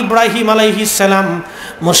বাবা ইব্রাহিম আলাইহিস সালাম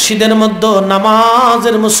মসজিদের মধ্যে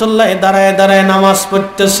নামাজের মুসল্লায় দাঁড়ায় দাঁড়ায় নামাজ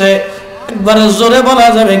পড়তেছে। একবার জোরে বলা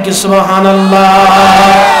যাবে কি সুবহানাল্লাহ?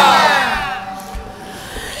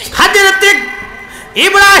 হযরত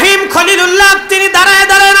ইব্রাহিম খলিলুল্লাহ তিনি দাঁড়ায়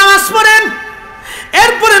দাঁড়ায় নামাজ পড়েন।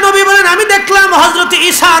 এরপরে নবী বলেন, আমি দেখলাম হযরত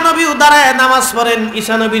ঈসা নবীও দাঁড়ায় নামাজ পড়েন।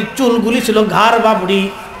 ঈসা নবীর চুলগুলি ছিল ঘাড় বাবড়ি।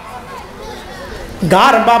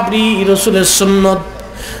 ঘাড় বাবড়ি রাসূলের সুন্নত।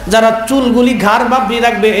 যারা চুলগুলি ঘাড় বাবড়ি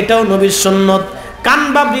রাখবে এটাও নবীর সুন্নত। কান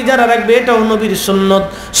বাবড়ি যারা রাখবে এটাও নবীর সুন্নত।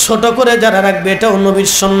 ছোট করে যারা রাখবে এটাও নবীর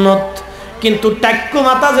সুন্নত। কিন্তু টাক্কু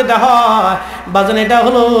মাথা যেটা হয় বাজান, এটা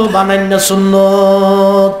হলো বানান্য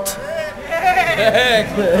সুন্নত।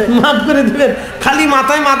 মাফ করে দিবেন, খালি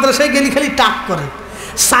মাথায় মাদ্রাসায় গেলি খালি টাক করে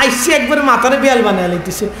সাইসি, একবার মাথারে বেয়াল বানায়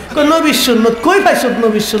লাইতেছে। নবীর সুন্নত কই পাইছ?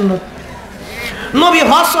 নবীর সুন্নত নবী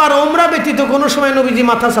হজ আর ওমরা ব্যতীত কোনো সময় নবীজি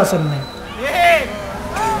মাথা চাচ্ছেন নাই।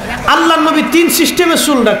 আল্লাহর নবী 3 সিস্টেমে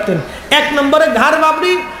চুল রাখতেন। 1 নম্বরে ঘাড়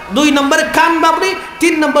বাবড়ি, 2 নম্বরে কান বাবড়ি,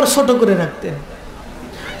 3 নম্বরে ছোট করে রাখতেন।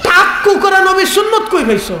 টাক্কু করে নবীর সুন্নত কই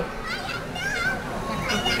পাইছ?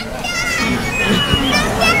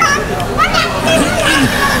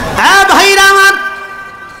 ভাইরা আমার,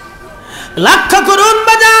 লক্ষ্য করুন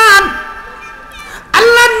বাজান,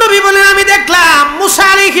 আল্লাহর নবী বলেন, আমি দেখলাম মুসা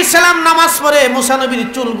আলাইহিস সালাম নামাজ পড়ে। মুসা নবীর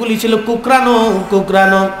চুলগুলি ছিল কুকরানো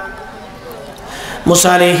কুকরানো। মুসা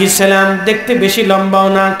আলাইহিস সালাম দেখতে বেশি লম্বাও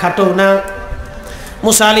না খাটো না।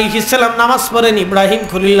 মুসা আলাইহিস সালাম নামাজ পড়েন, ইব্রাহিম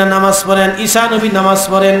খলিলুল্লাহ নামাজ পড়েন, ঈসা নবী নামাজ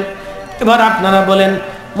পড়েন। এবার আপনারা বলেন,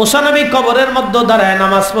 মুসা নবী কবরের মধ্যে দাঁড়ায়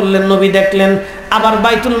নামাজ পড়লেন, নবী দেখলেন। আবার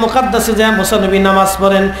বাইতুল মুকাদ্দাসে যায় মুসা নবী নামাজ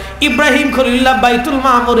পড়েন। ইব্রাহিম খলিলুল্লাহ বাইতুল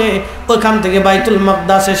মামুরে, ওইখান থেকে বাইতুল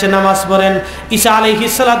মুকাদ্দাস এসে নামাজ পড়েন। ঈসা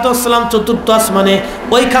আলাইহিস সালাতু ওয়াস সালাম চতুর্থ আসমানে,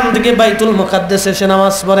 ওইখান থেকে বাইতুল মুকাদ্দাস এসে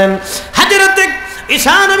নামাজ পড়েন। হযরত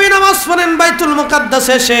ঈসা নবী নামাজ পড়েন বাইতুল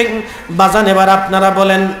মুকাদ্দাসে এসে। বাজান এবার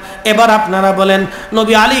আপনারা বলেন,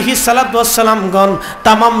 নবী আলাইহিস সালাতু ওয়াস সালাম গণ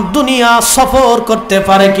তাম দুনিয়া সফর করতে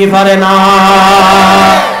পারে কি পারে না?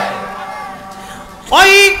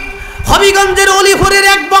 ওই হবিগঞ্জের অলিপুরের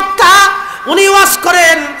এক বক্তা উনি ওয়াজ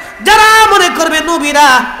করেন, যারা মনে করবে নবীরা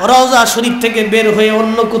রওজা শরীফ থেকে বের হয়ে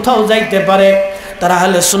অন্য কোথাও যাইতে পারে, তারা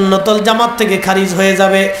আহলে সুন্নাতুল জামাত থেকে খারিজ হয়ে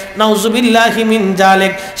যাবে। নাউজুবিল্লাহি মিন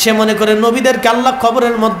জালিক। সে মনে করে নবীদেরকে আল্লাহ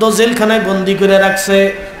কবরের মধ্যে জেলখানায় বন্দী করে রাখছে,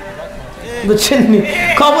 বুঝছেন নি?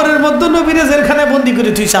 কবরের মধ্যে নবীরে জেলখানায় বন্দী করে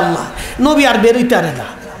তুই আল্লাহ, নবী আর বেরোইতে পারে না।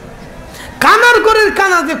 কানার করে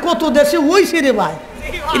কানা যে কত দেশে ওইছে রে ভাই,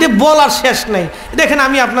 এটা বলার শেষ নাই। দেখেন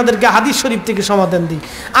আমি আপনাদেরকে হাদিস শরীফ থেকে সমাধান দিই,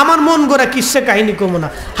 আমার মন গড়া কিসে কাহিনী কমো না।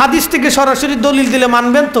 হাদিস থেকে সরাসরি দলিল দিলে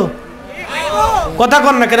মানবেন তো? কথা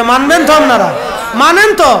কন না কেন, মানবেন তো আপনারা? মানেন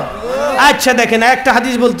তো? আচ্ছা দেখেন একটা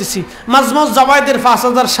হাদিস বলতেছি, মাজমুজ জাওয়ায়েদের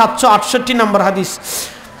 5768 নম্বর হাদিস,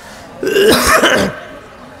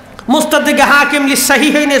 মুস্তাদরিক হাকিম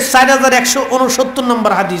লিসাহিহাইনে 4169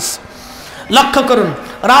 নম্বর হাদিস। লক্ষ্য করুন,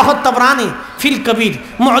 রাহত তাবরানি ফিল কবির,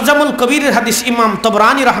 মুআজামুল কবিরের হাদিস ইমাম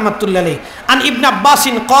তাবরানি রাহমাতুল্লাহ আলাইহি। আন ইবনে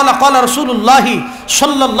আব্বাসিন ক্বালা ক্বালা রাসূলুল্লাহ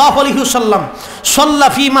সাল্লাল্লাহু আলাইহি ওয়াসাল্লাম সাল্লা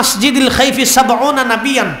ফি মসজিদিল খাইফি 70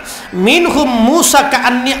 নাবিয়ান মিনহুম মূসা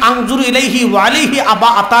কাআন্নী আনজুরু ইলাইহি ওয়া আলাইহি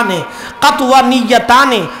আবাআতানে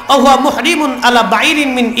কাতওয়ানিয়াতানে ওয়া হুয়া মুহরিমুন আলা বাইরিন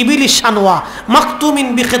মিন ইবিলিশ শানওয়া মাকতুমিন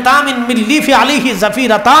বিখিতামিন মিন লিফি আলাইহি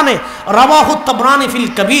জাফিরাতানে। রাওয়াহু তাবরানি ফিল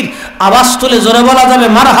কবির। আওয়াজ তুলে জোরে বলা যাবে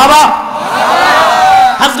মারহাবা।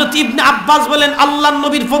 হযরত ইবনে আব্বাস বলেন, আল্লাহর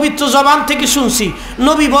নবীর পবিত্র জবান থেকে শুনছি,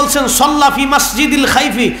 নবী বলছেন সাল্লা ফি মসজিদিল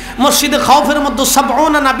খাইফি, মসজিদে খাউফের মধ্যে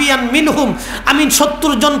 70 নাবিয়ান মিনহুম, আমি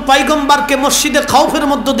 70 জন পয়গম্বরকে মসজিদে খাউফের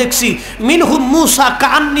মধ্যে দেখছি। মিনহুম মূসা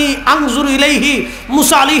কাআন্নী আনজুরু ইলাইহি,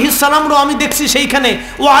 মূসা আলাইহিস সালামরও আমি দেখছি সেইখানে।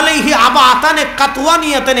 ও আলাইহি আবাআতানে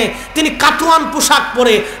কাতওয়ানিয়াতানে, তিনি কাতওয়ান পোশাক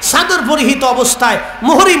পরে চাদর পরিহিত অবস্থায়,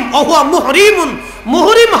 মুহরিম ওহুয়া মুহরিমুন,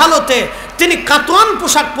 মুহরিম হালতে তিনি কাতওয়ান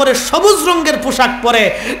পোশাক পরে, সবুজ রঙের পোশাক পরে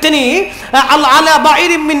তিনি আলা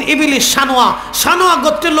বাইরিন মিন ইবিলিশ শানওয়া, শানওয়া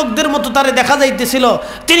গোত্রের লোকদের মতো তারে দেখা যাইতেছিল।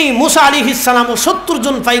 তিনি মূসা আলাইহিস সালাম ও 70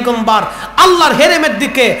 জন পয়গম্বর আল্লাহর হেরেমের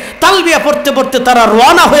দিকে তালবিয়া পড়তে পড়তে তারা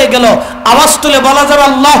রওনা হয়ে গেল। আওয়াজ তুলে বলা যাবে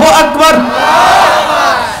আল্লাহু আকবার।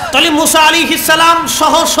 তাহলে মূসা আলাইহিস সালাম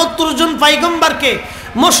সহ 70 জন পয়গম্বরকে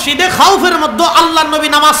মসজিদে খাউফের মধ্যে আল্লাহর নবী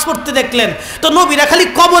নামাজ পড়তে দেখলেন। তো নবীরা খালি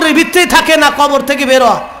কবরের ভিতরেই থাকে না কবর থেকে বের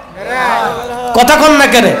হয়? কথা কন না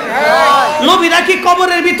কেন? নবীরা কি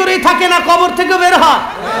কবরের ভিতরেই থাকে না কবর থেকে বের হয়?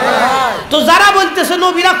 তো যারা বলতেছে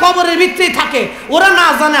নবীরা কবরের ভিতরেই থাকে, ওরা না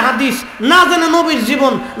জানে হাদিস, না জানে নবীর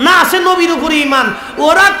জীবন, না আছে নবীর উপরে ঈমান,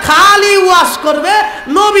 ওরা খালি ওয়াজ করবে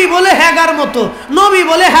নবী বলে হেগার মতো, নবী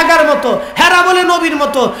বলে হেগার মতো, হেরা বলে নবীর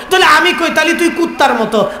মতো। তাহলে আমি কই তালি তুই কুত্তার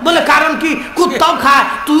মতো। বলে কারণ কি? কুত্তাও খায়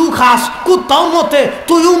তুইও খাস, কুত্তাও মতে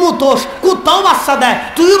তুইও মুতোস, কুত্তাও বাচ্চা দেয়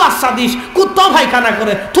তুইও বাচ্চা দিস, কুত্তাও পায়খানা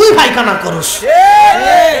করে তুই পায়খানা করস।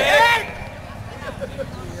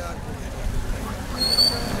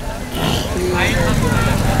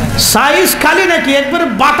 সাইজ খালি নাকি একবার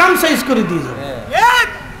বাটাম সাইজ করে দিয়ে যাবে।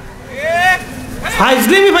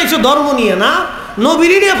 ফাইজলিমি পাইছো ধর্ম নিয়ে না,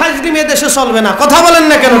 নবীর নিয়ে ফাইজলিমি দেশে চলবে না। কথা বলেন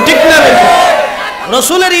না কেন? ঠিক না?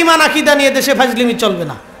 রসুলের ঈমান আকীদা নিয়ে দেশে ফাইজলিমি চলবে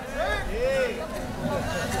না।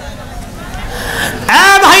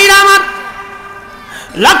 ভাইরা আমার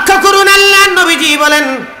লক্ষ্য করুন, আল্লাহ নবীজি বলেন,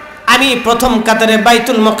 আমি প্রথম কাতারে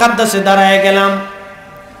বাইতুল মুকাদ্দাসে দাঁড়ায় গেলাম।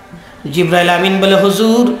 জিবরাইল আমিন বলে,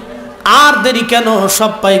 হুজুর আর দেরি কেন?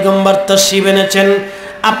 সব পয়গম্বর তাশরীফ এনেছেন,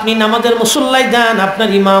 আপনি নামাজের মুসল্লায় যান, আপনার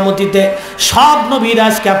ইমামতিতে সব নবীরা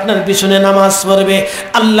আজকে আপনার পিছনে নামাজ পড়বে।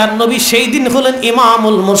 আল্লাহর নবী সেই দিন হলেন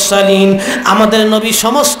ইমামুল মুরসালিন, আমাদের নবী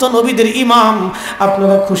সমস্ত নবীদের ইমাম।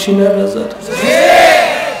 আপনারা খুশি না বেজার?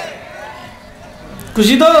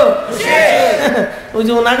 খুশি তো? ওই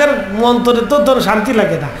যে ওনাগার মন্তরে তো তোর শান্তি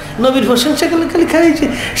লাগে না, নবীর প্রশংসা করলে খালি খাইছে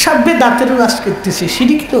সাব্বে দাঁতেরও ওয়াজ করতেছে,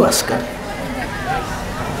 সিঁড়িকেও ওয়াজ করে,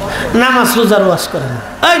 নামাজ রোজার ওয়াজ করে না।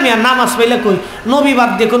 এই মিয়া নামাজ পাইলে কই? নবী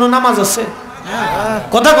বাদ দিয়ে কোনো নামাজ আছে?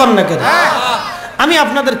 কথা কন না কেন? আমি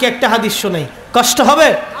আপনাদেরকে একটা হাদিস শোনাই, কষ্ট হবে?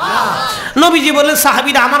 নবীজি বলেন,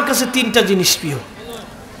 সাহাবীরা আমার কাছে 3টা জিনিস প্রিয়।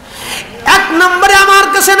 1 নম্বরে আমার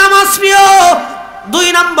কাছে নামাজ প্রিয়, 2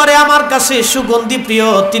 নম্বরে আমার কাছে সুগন্ধি প্রিয়,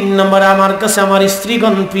 3 নম্বরে আমার কাছে আমার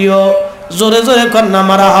স্ত্রীগণ প্রিয়। জোরে জোরে কন্যা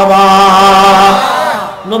মারহাবা।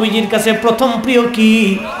 নবীজির কাছে প্রথম প্রিয় কি?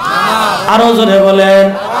 আরো জোরে বলেন,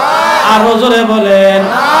 আরো জোরে বলেন।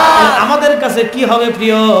 আমাদের কাছে কি হবে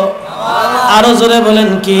প্রিয়? আরো জোরে বলেন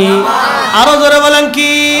কি? আরো জোরে বলেন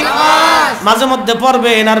কি? মাঝে মধ্যে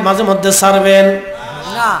পড়বেন আর মাঝে মধ্যে ছাড়বেন।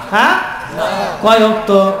 হ্যাঁ, কয় ওয়াক্ত?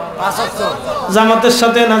 5 ওয়াক্ত। জামাতের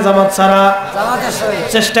সাথে না জামাত ছাড়া?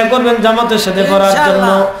 চেষ্টা করবেন জামাতের সাথে পড়ার জন্য।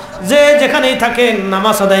 যে যেখানেই থাকেন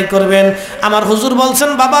নামাজ আদায় করবেন। আমার হুজুর বলছেন,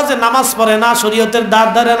 বাবা যে নামাজ পড়ে না, শরীয়তের দাঁত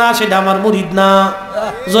ধরে না, সেটা আমার মুরিদ না।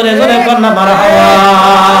 জোরে জোরে কন্যা মারহাবা।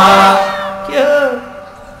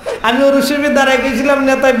 আমি ওর হিসেবে দাঁড়ায় গেছিলাম,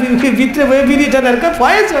 নেতা ভিতরে বয়ে বিড়ি টানার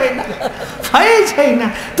ফয়েজ হয় না, ফয়েজ হয় না।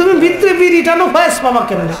 তুমি ভিতরে বিড়ি টানো, ফয়েজ পাবা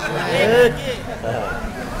কেন?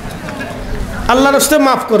 আল্লাহর রাস্তে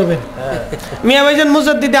মাফ করবেন। মিয়া ভাইজান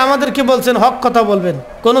মুজাদ্দিদে আমাদেরকে বলছেন হক কথা বলবেন,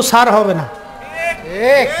 কোনো সার হবে না,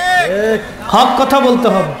 হক কথা বলতে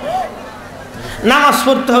হবে, নামাজ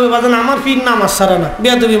পড়তে হবে। বাজান আমার পীর নামাজ সারা না,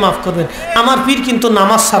 বেয়াদবি মাফ করবেন, আমার পীর কিন্তু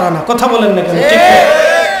নামাজ সারা না। কথা বলেন না কেন? ঠিক না?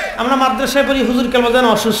 আমরা মাদ্রাসায় পড়ি, হুজুর কেন যেন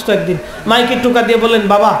অসুস্থ, একদিন মাইকে টোকা দিয়ে বললেন,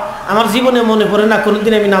 বাবা আমার জীবনে মনে পড়ে না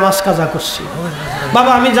কোনোদিন আমি নামাজ কাজা করছি,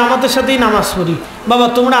 বাবা আমি জামাতের সাথেই নামাজ পড়ি, বাবা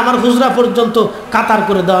তোমরা আমার হুজরা পর্যন্ত কাতার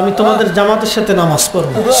করে দাও, আমি তোমাদের জামাতের সাথে নামাজ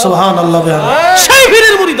পড়বো। সুবহানাল্লাহ। সেই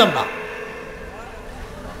পীরের মুরিদ আমরা,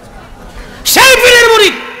 সেই পীরের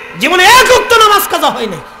মুরিদ, জীবনে এক ওয়াক্ত নামাজ কাজা হয়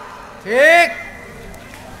নাই। ঠিক।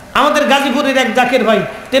 আমাদের গাজীপুরের এক জাকের ভাই,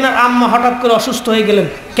 তেনার আম্মা হঠাৎ করে অসুস্থ হয়ে গেলেন,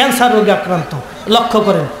 ক্যান্সার রোগে আক্রান্ত। লক্ষ্য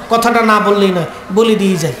করেন, কথাটা না বললেই নয়, বলে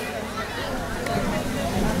দিয়ে যায়।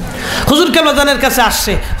 হুজুর কেবলাজানের কাছে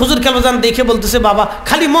আসছে, হুজুর কেবলাজান দেখে বলতেছে, বাবা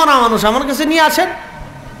খালি মরা মানুষ আমার কাছে নিয়ে আসেন,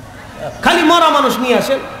 খালি মরা মানুষ নিয়ে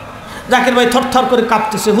আসেন। জাকের ভাই থরথর করে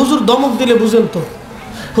কাঁপতেছে। হুজুর ধমক দিলে বুঝেন তো,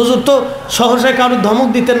 হুজুর তো সহসায় কারো ধমক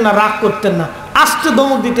দিতেন না, রাগ করতেন না, আস্তে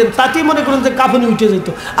ধমক দিতেন, তাতেই মনে করেন যে কাঁপুনি উঠে যেত,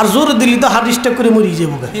 আর জোরে দিলি তো হাদিসটা করে মরিয়ে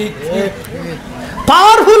যাবো।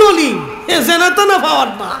 পাওয়ারফুল হলি জেনে তো না, পাওয়ার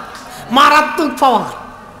না, মারাত্মক পাওয়ার।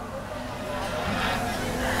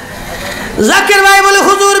 জাকের ভাই বলে,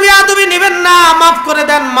 হুজুর বেয়াদবি নেবেন না, মাফ করে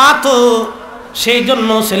দেন, মা তো সেই জন্য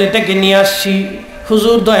ছেলেটাকে নিয়ে আসছি,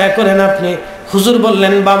 হুজুর দয়া করেন আপনি। হুজুর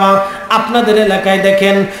বললেন, বাবা আপনাদের এলাকায়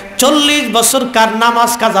দেখেন 40 বছর কার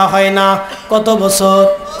নামাজ কাজা হয় না? কত বছর?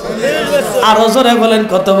 আরো জোরে বলেন,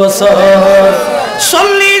 কত বছর?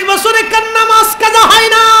 40 বছরে কার নামাজ কাজা হয়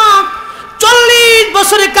না? 40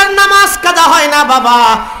 বছরে কার নামাজ কাজা হয় না? বাবা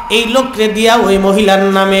এই লোকরে দিয়া ওই মহিলার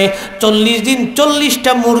নামে 40 দিন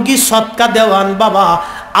 40টা মুরগি সদকা দেওয়ান, বাবা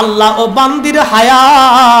আল্লাহ ও বান্দির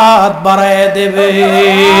হায়াত বাড়ায় দেবে।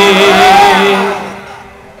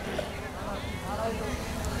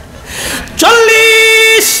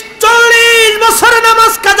 40 বছর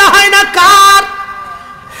নামাজ কাজা হয় না কার?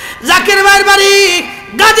 জাকের ভাইয়ের বাড়ি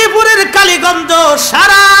গাজীপুরের কালীগঞ্জ।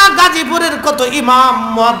 সারা গাজীপুরের কত ইমাম,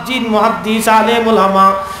 মুয়াজ্জিন, মুহাদ্দিস, আলেম, উলামা,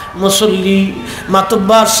 মুসল্লি,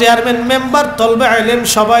 মাতুব্বার, চেয়ারম্যান, মেম্বার, তলবে আলেম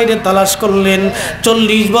সবাইরে তালাশ করলেন।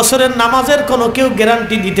 40 বছরের নামাজের কোনো কেউ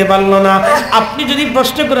গ্যারান্টি দিতে পারলো না। আপনি যদি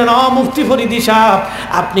প্রশ্ন করেন, মুফতি ফরিদি সাহেব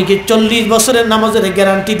আপনি কি 40 বছরের নামাজের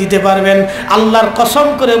গ্যারান্টি দিতে পারবেন? আল্লাহর কসম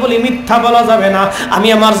করে বলি, মিথ্যা বলা যাবে না, আমি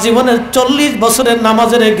আমার জীবনের 40 বছরের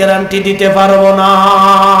নামাজের গ্যারান্টি দিতে পারবো না।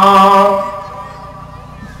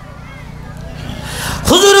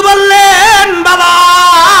 হুজুর বললেন, বাবা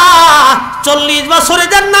 40 বছরে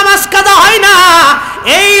যার নামাজ কাজা হয় না,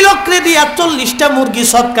 এই লোকরে দিয়া 40টা মুরগি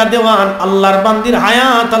সদকা দেওয়ান, আল্লাহর বান্দির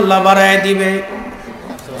হায়াত আল্লাহ বাড়ায় দিবে।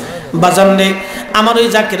 বাজানরে আমার ওই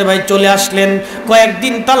জাকের ভাই চলে আসলেন,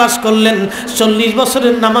 কয়েকদিন তালাশ করলেন, 40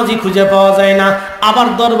 বছরের নামাজি খুঁজে পাওয়া যায় না। আবার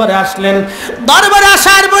দরবারে আসলেন। দরবারে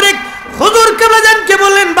আসার পরে হুজুর কেবলাজানকে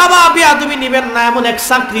বললেন, বাবা বেয়াদবি নিবেন না, এমন এক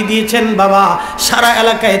চাকরি দিয়েছেন বাবা, সারা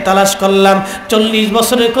এলাকায় তালাশ করলাম, 40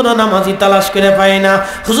 বছরের কোনো নামাজি তালাশ করে পাই না।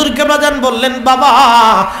 হুজুর কেবলাজান বললেন, বাবা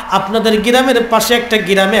আপনাদের গ্রামের পাশে একটা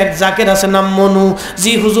গ্রামে এক জাকের আছে, নাম মনু।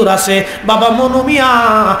 জি হুজুর আছে। বাবা মনু মিয়া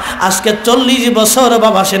আজকে 40 বছর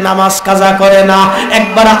বাবা সে নামাজ কাজা করে না।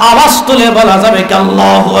 একবার আওয়াজ তুলে বলা যাবে কি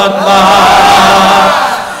আল্লাহু আকবার?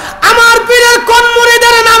 আমার পীরের কোন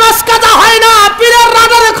মুরিদের নামাজ কাজা হয় না? পীরের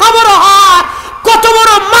রাডারে খবর হয়। কত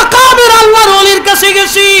বড় মাকামের আল্লাহর ওলির কাছে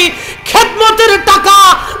গেছি, খেদমতের টাকা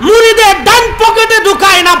মুরিদের ডান পকেটে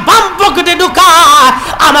ঢুকায় না, বাম পকেটে ঢুকায়।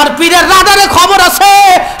 আমার পীরের রাডারে খবর আছে,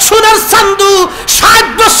 সোনার চান্দু 60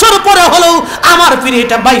 বছর পরে হলেও আমার পীর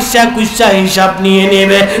এটা 22 হিসাব নিয়ে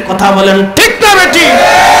নেবে। কথা বলেন ঠিক না বেটি?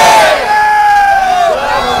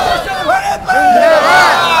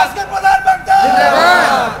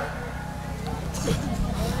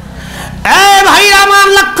 ভাইরা আমার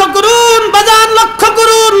লক্ষ্য করুন, বাজান লক্ষ্য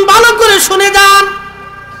করুন, ভালো করে শুনে যান।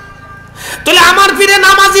 তাহলে আমার পীরে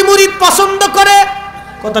নামাজি মুরিদ পছন্দ করে,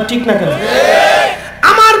 কথা ঠিক না কেন?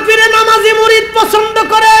 আমার পীরে নামাজি মুরিদ পছন্দ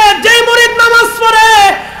করে, যেই মুরিদ নামাজ পড়ে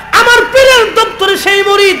আমার পীরের দপ্তরে সেই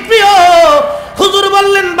মুরিদ প্রিয়। হুজুর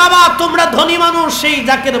বললেন, বাবা তোমরা ধনী মানুষ। সেই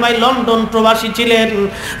জাকের ভাই লন্ডন প্রবাসী ছিলেন।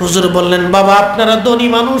 হুজুর বললেন, বাবা আপনারা ধনী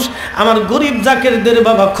মানুষ, আমার গরিব জাকেরদের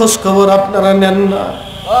বাবা খোঁজ খবর আপনারা নেন না।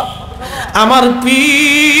 আমার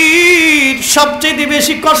পীর সবচেয়ে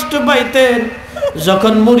বেশি কষ্ট পাইতেন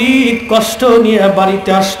যখন মুরিদ কষ্ট নিয়ে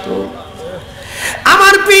বাড়িতে আসতো।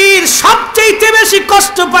 আমার পীর সবচেয়ে বেশি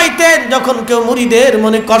কষ্ট পাইতেন যখন কেউ মুরিদের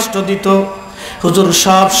মনে কষ্ট দিত। হুজুর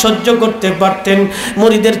সব সহ্য করতে পারতেন,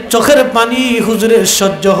 মুরিদের চোখের পানি হুজুরের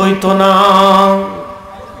সহ্য হইতো না।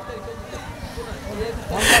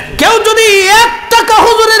 কেউ যদি 1 টাকা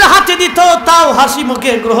হুজুরের হাতে দিত তাও হাসি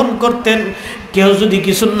মুখে গ্রহণ করতেন। কেউ যদি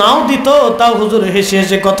কিছু নাও দিত তাও হুজুর হেসে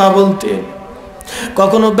হেসে কথা বলতেন,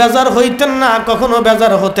 কখনো বেজার হইতেন না, কখনো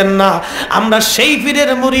বেজার হতেন না। আমরা সেই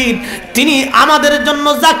পীরের মুরিদ, তিনি আমাদের জন্য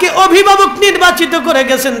যাকে অভিভাবক নির্বাচিত করে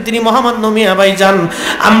গেছেন তিনি মহামান্য মিয়া ভাইজান।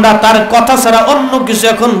 আমরা তার কথা ছাড়া অন্য কিছু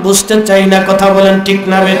এখন বুঝতে চাই না। কথা বলেন ঠিক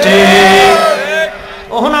না বেটে?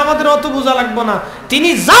 ওখানে আমাদের অত বোঝা লাগবে না, তিনি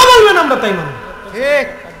যা বলবেন আমরা তাই মানব।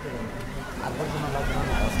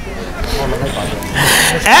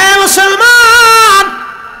 মুসলমান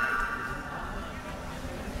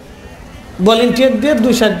ভলেন্টিয়ার দিয়ে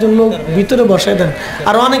 2-4 জন লোক ভিতরে বসাই দেন,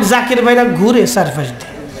 আর অনেক জাকির ভাইরা ঘুরে চারপাশ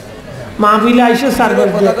দিয়ে মাহফিলে আইসে চারপাশ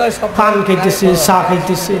দিয়ে পান খাইতেছে, চা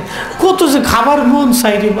খাইতেছে, কত যে খাবার মন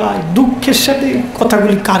চাইরে ভাই। দুঃখের সাথে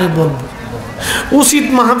কথাগুলি কারে বলবো? উচিত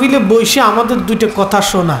মাহফিলে বসে আমাদের 2টা কথা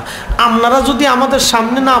শোনা। আপনারা যদি আমাদের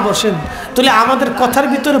সামনে না বসেন তাহলে আমাদের কথার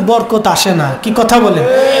ভিতরে বরকত আসে না। কি কথা বলেন?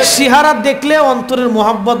 সিহারা দেখলে অন্তরের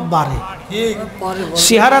মোহাব্বত বাড়ে,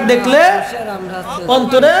 সিহারা দেখলে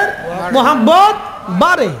অন্তরের মোহাব্বত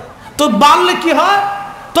বাড়ে। তো বাড়লে কি হয়?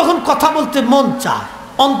 তখন কথা বলতে মন চায়,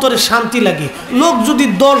 অন্তরে শান্তি লাগে। লোক যদি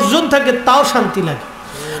 10 জন থাকে তাও শান্তি লাগে।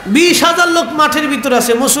 20,000 লোক মাঠের ভিতরে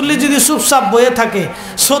আছে, মুসল্লি যদি চুপচাপ বয়ে থাকে,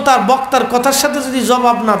 শ্রোতার বক্তার কথার সাথে যদি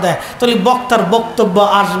জবাব না দেয় তাহলে বক্তার বক্তব্য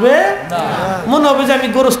আসবে মনে হবে যে আমি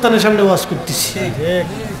গোরস্থানের সামনে ওয়াজ করতেছি,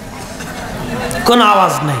 কোনো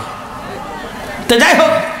আওয়াজ নাই। তো যাই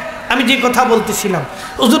হোক, আমি যে কথা বলতেছিলাম,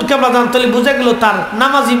 হুজুর কেমন জানতে বোঝা গেল তার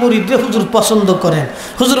নামাজি মুরিদরে হুজুর পছন্দ করেন।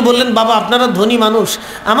 হুজুর বললেন, বাবা আপনারা ধনী মানুষ,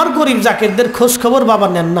 আমার গরিব জাকেরদের খোঁজ খবর বাবা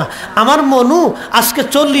নেন না। আমার মনু আজকে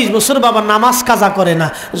 40 বছর বাবা নামাজ কাজা করে না।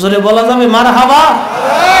 জোরে বলা যাবে মারহাবা?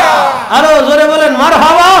 আরো জোরে বলেন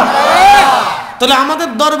মারহাবা। তাহলে আমাদের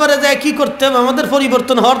দরবারে যায় কি করতে হবে? আমাদের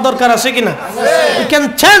পরিবর্তন হওয়ার দরকার আছে কিনা? ক্যান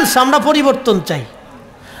চেঞ্জ, আমরা পরিবর্তন চাই,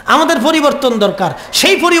 আমাদের পরিবর্তন দরকার।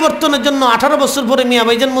 সেই পরিবর্তনের জন্য 18 বছর পরে মিয়া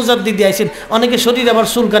ভাইজান মুজাদ্দিদি আইছেন, অনেকে শরীর আবার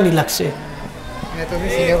চুলকানি লাগছে।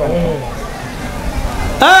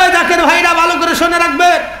 এই জাকের ভাইরা ভালো করে শুনে রাখবে,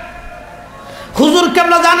 হুজুর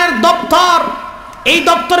কেবলা জানের দপ্তর, এই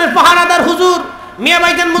দপ্তরের পাহারাদার হুজুর মিয়া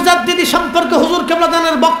ভাইজান মুজাদ্দিদি সম্পর্কে হুজুর কেবলা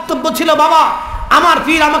জানের বক্তব্য ছিল, বাবা আমার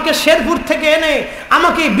পীর আমাকে শেরপুর থেকে এনে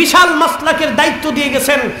আমাকে বিশাল মাসলাকের দায়িত্ব দিয়ে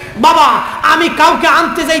গেছেন। বাবা আমি কাউকে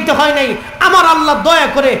আনতে যাইতে হয় নাই, আমার আল্লাহ দয়া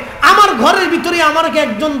করে আমার ঘরের ভিতরে আমাকে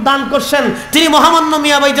একজন দান করছেন, তিনি মহামান্য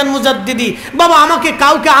মিয়া ভাইজান মুজাদ্দিদি। বাবা আমাকে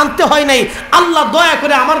কাউকে আনতে হয় নাই, আল্লাহ দয়া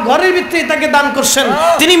করে আমার ঘরের ভিতরে তাকে দান করছেন,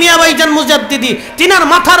 তিনি মিয়া ভাইজান মুজাদ্দিদি। তিনার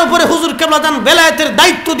মাথার উপরে হুজুর কেবলা জান বেলায়েতের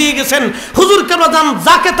দায়িত্ব দিয়ে গেছেন, হুজুর কেবলা জান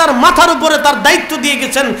যাকে তার মাথার উপরে তার দায়িত্ব দিয়ে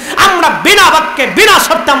গেছেন, আমরা বিনা বাক্যে বিনা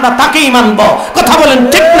শর্তে আমরা তাকেই মানব। কথা বলেন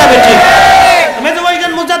ঠিক না বেঠিক? মেজো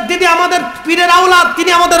ভাইজান মুজাদ্দিদি আমাদের পীরের আওলাদ,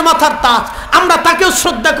 তিনি আমাদের মাথার তাজ, আমরা তাকেও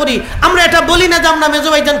শ্রদ্ধা করি। আমরা এটা বলি না যে আমরা মেজো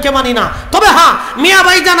ভাইজানকে মানি না। তবে হ্যাঁ, মিয়া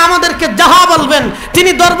ভাইজান আমাদেরকে যাহা বলবেন,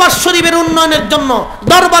 তিনি দরবার শরীফের উন্নয়নের জন্য,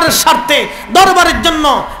 দরবারের স্বার্থে, দরবারের জন্য,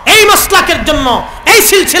 এই মাসলাকের জন্য, এই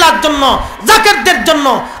সিলসিলার জন্য, জাকেরদের জন্য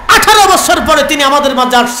 18 বছর পরে তিনি আমাদের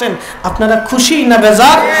মাঝে আসছেন। আপনারা খুশি না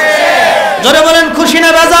বেজার? জোরে বলেন খুশি না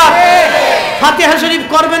বেজার? ফাতিহা শরীফ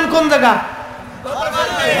করবেন কোন জায়গা?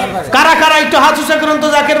 কারা কারা একটু হাত উঁচা করুন তো,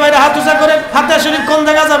 জাকের ভাইরা হাত উঁচা করে। ফাতিহা শরীফ কোন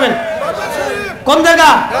জায়গা যাবেন? কোন জায়গা?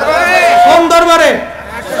 কোন দরবারে?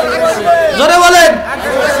 জোরে বলেন,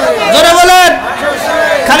 জোরে বলেন।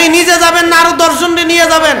 খালি নিজে যাবেন না, আরো 10 জনকে নিয়ে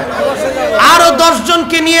যাবেন? আরো 10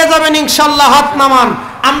 জনকে নিয়ে যাবেন ইনশাআল্লাহ। হাত নামান।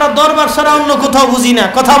 আমরা দরবার ছাড়া অন্য কোথাও বুঝি না।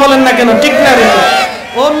 কথা বলেন না কেন? ঠিক না?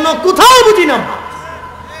 অন্য কোথাও বুঝি না।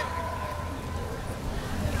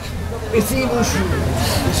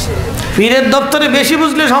 পীরের দপ্তরে বেশি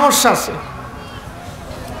বুঝলে সমস্যা আছে,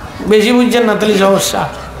 বেশি বুঝছেন না তাহলে সমস্যা।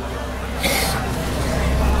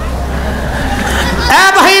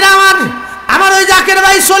 ভাইরা আমার ওই জাকের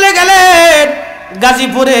ভাই চলে গেলেন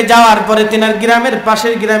গাজীপুরে। যাওয়ার পরে তিনার গ্রামের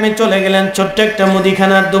পাশের গ্রামে চলে গেলেন, ছোট্ট একটা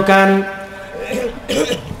মুদিখানার দোকান।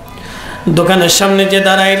 দোকানের সামনে যে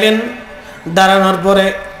দাঁড়াইলেন, দাঁড়ানোর পরে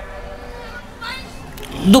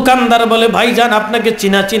দোকানদার বলে, ভাইজান আপনাকে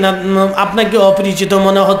চিনা চিনা, আপনাকে অপরিচিত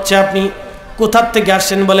মনে হচ্ছে, আপনি কোথার থেকে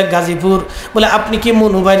আসছেন? বলে গাজীপুর। বলে আপনি কি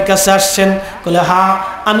মনু ভাইয়ের কাছে আসছেন? বলে হ্যাঁ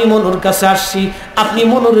আমি মনুর কাছে আসছি। আপনি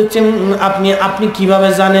মনুর আপনি কিভাবে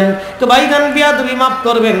জানেন? তো ভাইজান বিয়াদবি মাফ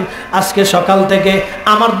করবেন, আজকে সকাল থেকে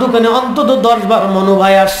আমার দোকানে অন্তত 10 বার মনু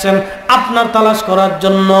ভাই আসছেন আপনার তালাশ করার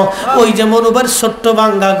জন্য। ওই যে মনু ভাইয়ের ছোট্ট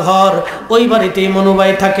ভাঙ্গা ঘর, ওই বাড়িতেই মনু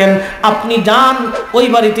ভাই থাকেন, আপনি যান ওই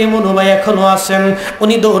বাড়িতে মনু ভাই এখনো আছেন।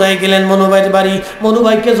 উনি দৌড়াই গেলেন মনু ভাইয়ের বাড়ি, মনু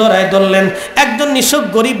ভাইকে জড়ায় ধরলেন। একজন নিঃস্ব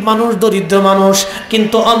গরিব মানুষ, দরিদ্র মানুষ,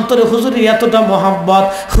 কিন্তু অন্তরে হুজুরের এতটা মহাব্বত,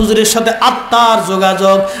 হুজুরের সাথে আত্মার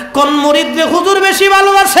যোগাযোগ। কোন মুরিদরে হুজুর বেশি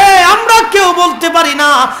ভালোবাসে আমরা কেউ বলতে পারি না।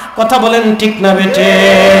 কথা বলেন ঠিক না বেটে?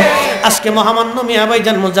 আজকে মহামান্য মিয়া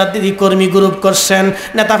ভাইজান মুজাদ্দিদি কর্মী গ্রুপ করছেন,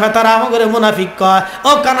 নেতা ফেতারা আমাদের মুনাফিক কয়।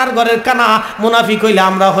 ও কানার ঘরের কানা, মুনাফিক হইলে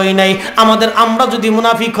আমরা হই নাই। আমরা যদি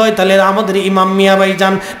মুনাফিক হয় তাহলে আমাদের ইমাম মিয়া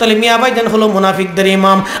ভাইজান, তাহলে মিয়া ভাইজান হলো মুনাফিকদের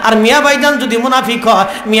ইমাম। আর মিয়া ভাইজান যদি মুনাফিক হয়,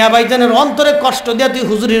 মিয়া ভাইজানের অন্তরে কষ্ট দিয়া তুই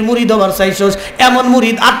হুজুরের মুরিদ হবার চাইছস, এমন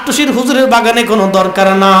মুরিদ আট্টুসির হুজুরের বাগানে কোনো দরকার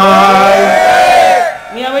নাই।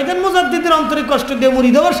 মিয়া ভাইজান মুজাদ্দিদের অন্তরে কষ্ট দিয়ে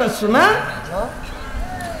মুরিদ হবার চাইছ না?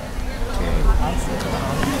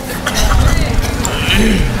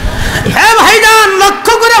 হ্যাঁ ভাইজান,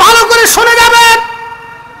 লক্ষ্য করে ভালো করে শুনে যাবেন।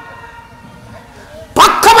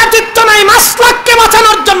 পক্ষপাতিত্ব নাই মাসলাককে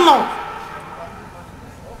বাঁচানোর জন্য,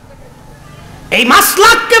 এই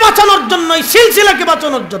মাসলাককে বাঁচানোর জন্য, এই সিলসিলাকে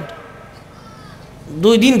বাঁচানোর জন্য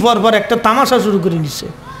 2 দিন পর পর একটা তামাশা শুরু করে নিছে।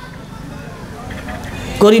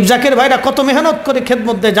 গরিব জাকের ভাইরা কত মেহনত করে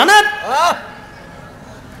খেদমত দেয় জানেন?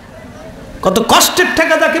 কত কষ্টের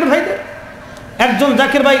টাকা জাকের ভাইদের। একজন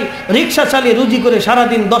জাকের ভাই রিক্সা চালিয়ে রুজি করে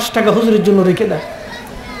সারাদিন 10 টাকা হুজুরের জন্য রেখে দেয়।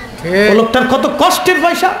 লোকটার কত কষ্টের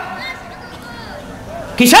পয়সা,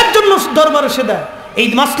 কিসের জন্য দরবারে সে দেয়? এই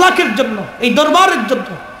মাসলাকের জন্য, এই দরবারের জন্য।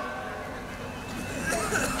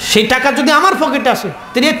 সেই টাকা যদি আমার পকেটে আসে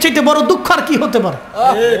তাহলে এর চাইতে বড় দুঃখ আর কি হতে পারে?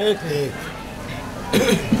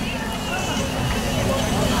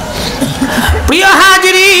 প্রিয়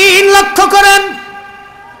হাজিরিন, লক্ষ্য করেন,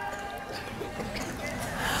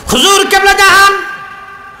 হুজুর কেবলা জাহান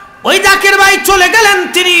ওই জাকের ভাই চলে গেলেন।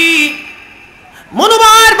 তিনি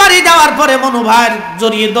মনুভাইয়ের বাড়ি যাওয়ার পরে মনুভাইয়ের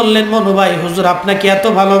জড়িয়ে ধরলেন। মনুভাই, হুজুর আপনাকে এত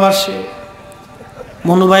ভালোবাসে।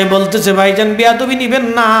 মনুভাই বলতেছে, ভাইজান বেয়াদবি নিবেন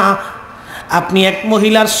না, আপনি এক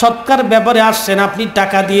মহিলার সৎকার ব্যাপারে আসছেন, আপনি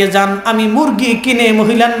টাকা দিয়ে যান, আমি মুরগি কিনে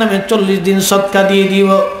মহিলার নামে 40 দিন সৎকা দিয়ে দিব।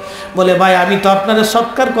 বলে, ভাই আমি তো আপনার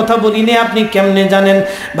সৎকার কথা বলিনি, আপনি কেমনে জানেন?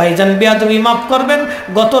 ভাইজান বেয়াদবি মাফ করবেন,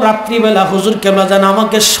 গত রাত্রিবেলা হুজুর কেবলা জান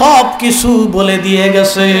আমাকে সব কিছু বলে দিয়ে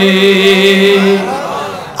গেছে।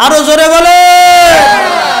 আরো জোরে বলে,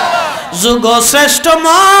 যুগ শ্রেষ্ঠ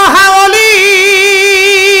মহাওলি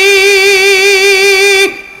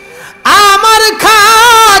আমার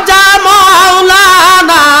খাজা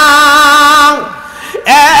মাওলানা,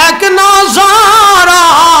 এক নজর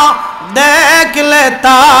দেখলে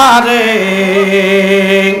তারে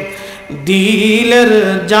দিলের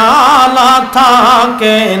জ্বালা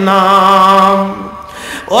থাকে না।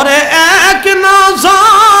 ওরে এক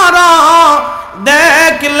নজর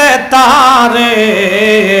দেখলে তারে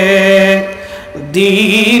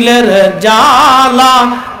দিলের জ্বালা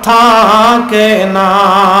থাকে না।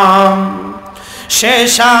 সে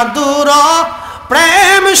সাধুর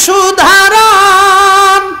প্রেম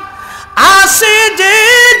সুধারণ আসে যে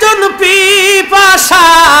জন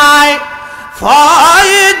পিপাসায়,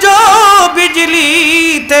 ফয়েজ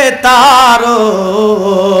বিজলিতে তারো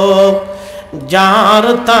যার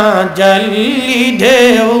তা জল্লি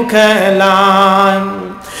ঢেউ খেলায়।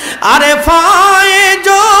 আরে ফয়েজ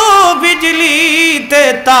বিজলিতে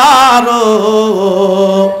তারো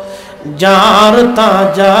যার তা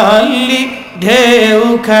জল্লি ঢেউ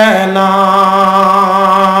খেলায়।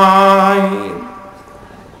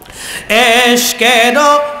 এশকের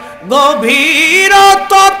গভীর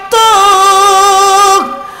তত্ত্ব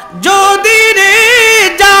যদি রে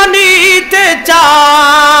জানিতে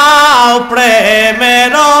চাও,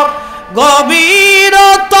 প্রেমের গভীর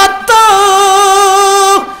তত্ত্ব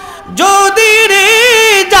যদি রে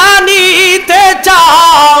জানিতে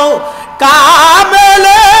চাও,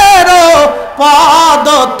 কামেলের পদ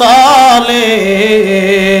তলে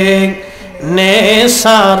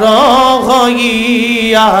নেশার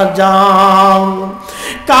হইয়া যাও।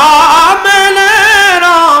 কামেলের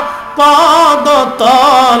পদ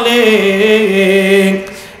তলে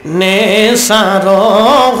নেশার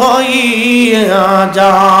হইয়া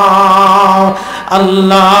যাও।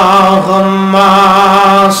 আল্লাহুম্মা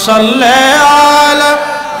সাল্লি আলা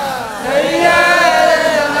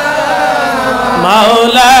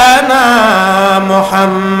মাওলানা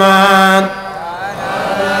মুহাম্মদ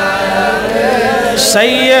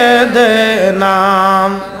সাইয়্যিদনা।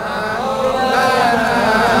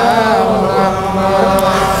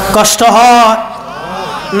 কষ্ট হয়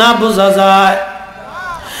না বোঝা যায়।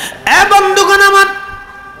 এ বন্ধুগণ আমার,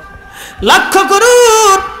 লক্ষ্য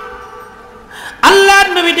করুন, আল্লাহর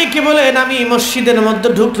নবী ডেকে বলেন, আমি মসজিদের মধ্যে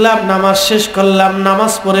ঢুকলাম, নামাজ শেষ করলাম,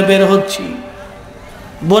 নামাজ পড়ে বের হচ্ছি,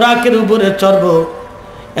 বোরাকের উপরে চড়ব,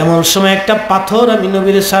 এমন সময় একটা পাথর আমি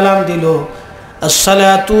নবীর সালাম দিল,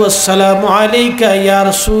 আসসালাতু আসসালামু আলাইকা ইয়া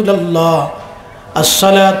রাসূলুল্লাহ,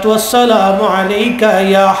 আসসালাতু আসসালামু আলাইকা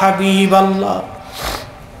ইয়া হাবিবাল্লাহ।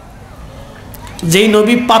 যেই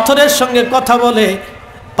নবী পাথরের সঙ্গে কথা বলে,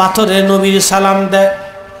 পাথরে নবীর সালাম দেয়,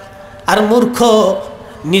 আর মূর্খ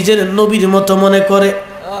নিজের নবীর মতো মনে করে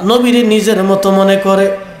নবীরে নিজের মতো মনে করে।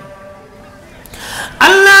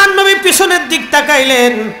 আল্লাহ নবী পিছনের দিক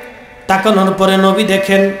তাকাইলেন, তাকানোর পরে নবী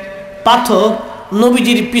দেখেন পাথর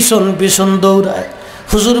নবীজির পিছন পিছন দৌড়ায়।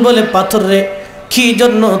 হুজুর বলে, পাথর রে কি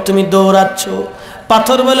জন্য তুমি দৌড়াচ্ছ?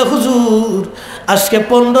 পাথর বলে, হুজুর আজকে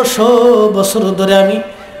 1500 বছর ধরে আমি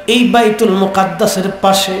এই বাইতুল মুকাদ্দাসের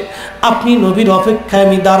পাশে আপনি নবীর অপেক্ষায়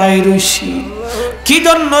আমি দাঁড়াই রইছি। কি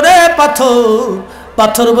জন্য রে পাথর?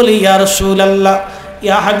 পাথর বলে, ইয়া রাসূলুল্লাহ,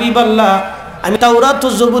 ইয়া হাবিবাল্লাহ, আমি তাওরাত ও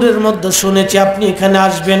জবুরের মধ্যে শুনেছি আপনি এখানে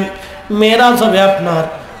আসবেন, মেরাজ হবে আপনার,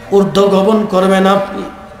 ঊর্ধ্বগমন করবেন, আপনি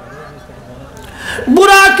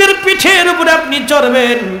বুরাকের পিঠের উপরে আপনি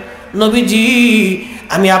চড়বেন। নবীজি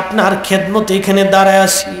আমি আপনার খেদমতে এখানে দাঁড়ায়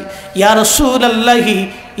আছি। ইয়া রাসূলুল্লাহি,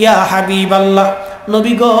 ইয়া হাবিবাল্লাহ,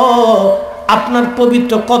 নবী গো আপনার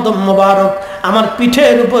পবিত্র কদম মোবারক আমার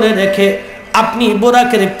পিঠের উপরে রেখে আপনি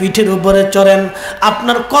বোরাকের পিঠের উপরে চড়েন।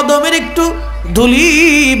 আপনার কদমের একটু ধুলি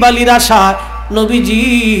বালির আশা নবীজি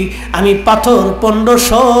আমি পাথর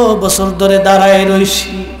 1500 বছর ধরে দাঁড়ায়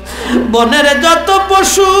রইছি। বনের যত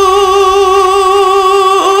পশু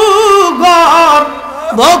গণ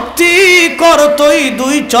ভক্তি করতই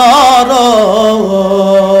দুই চরণ,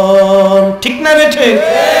 ঠিক না বেঠে?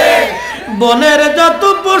 বনের যত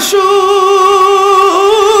পশু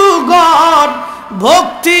গণ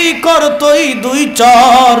ভক্তি করতই দুই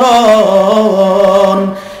চরণ,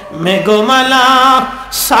 মেঘমালা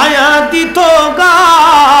ছায়া দিত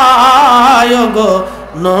গায় গো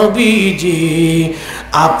নবীজি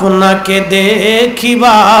আপনাকে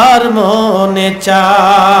দেখিবার মনে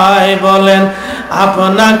চায়। বলেন,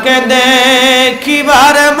 আপনাকে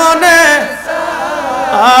দেখিবার মনে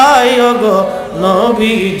চায় গো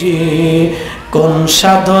নবীজি কোন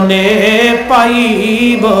সাধনে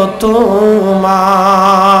পাইব তোমার।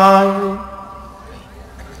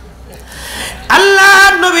 আল্লাহ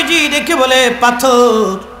নবীজি দেখে বলে, পাথর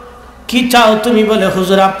কি চাও তুমি? বলে,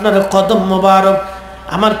 হুজুর আপনার কদম মোবারক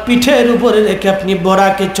আমার পিঠের উপরে রেখে আপনি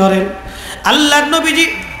বোরাকে চড়েন। আল্লাহ নবীজি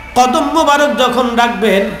কদম মোবারক যখন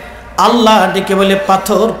রাখবেন, আল্লাহ ডেকে বলে,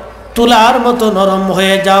 পাথর তুলার মতো নরম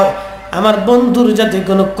হয়ে যাও, আমার বন্ধুর যাতে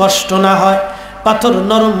কোনো কষ্ট না হয়। পাথর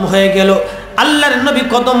নরম হয়ে গেল। আল্লাহর নবী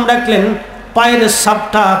কদম রাখলেন, পায়ের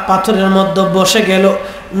সাপটা পাথরের মধ্যে বসে গেল।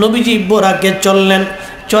 নবীজি বোরাকে চললেন।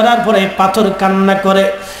 চড়ার পরে পাথর কান্না করে,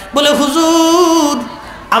 বলে, হুজুর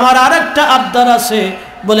আমার আর একটা আবদার আছে।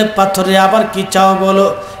 বলে, পাথরে আবার কি চাও বলো?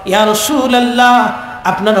 ইয়া রাসূলুল্লাহ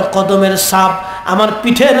আপনার কদমের সাপ আমার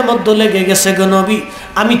পিঠের মধ্যে লেগে গেছে গো নবী,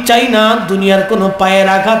 আমি চাই না দুনিয়ার কোনো পায়ের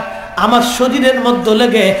আঘাত আমার শরীরের মধ্যে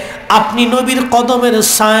লেগে আপনি নবীর কদমের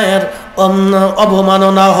ছায়ের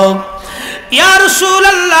অবমাননা হোক। ইয়া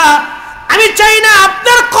রাসূলুল্লাহ আমি চাই না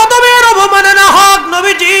আপনার কদমের অবমাননা হোক,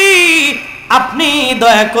 নবীজি আপনি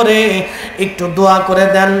দয়া করে একটু দোয়া করে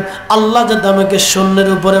দেন, আল্লাহ যাতে আমাকে শূন্যের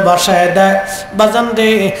উপরে বাসায় দেয়। বাজান রে,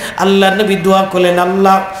 আল্লাহ নবী দোয়া করলেন,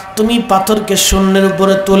 আল্লাহ তুমি পাথরকে শূন্যের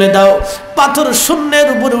উপরে তুলে দাও। পাথর শূন্যের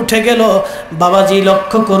উপরে উঠে গেল। বাবাজি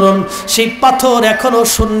লক্ষ্য করুন, সেই পাথর এখনো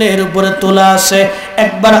শূন্যের উপরে তোলা আছে।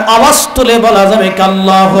 একবার আওয়াজ তুলে বলা যাবে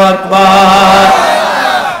আল্লাহু আকবার।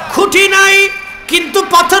 খুঁটি নাই, কিন্তু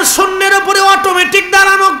পাথর শূন্যের উপরে অটোমেটিক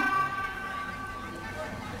দাঁড়ানো।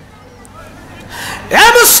 এ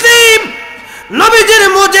মুসলিম, নবীজির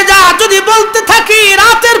মুজিজা যদি বলতে থাকি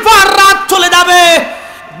রাতের পর রাত চলে যাবে,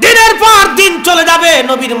 দিনের পর দিন চলে যাবে,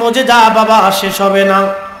 নবীর মুজিজা বাবা শেষ হবে না।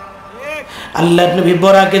 আল্লাহ নবী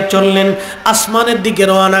বরাকে চললেন, আসমানের দিকে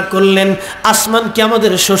রওনা করলেন। আসমান কি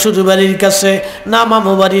আমাদের শ্বশুর বাড়ির কাছে না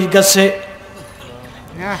মামু বাড়ির কাছে?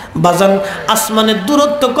 বাজান আসমানের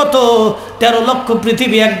দূরত্ব কত? 13 লক্ষ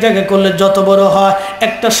পৃথিবী এক জায়গায় করলে যত বড় হয়,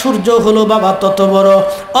 একটা সূর্য হলো বাবা তত বড়।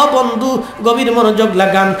 ও বন্ধু গভীর মনোযোগ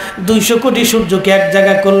লাগান, 200 কোটি সূর্যকে এক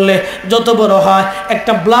জায়গায় করলে যত বড় হয়,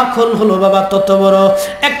 একটা ব্ল্যাক হোল হলো বাবা তত বড়।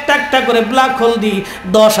 একটা একটা করে ব্ল্যাক হোল দি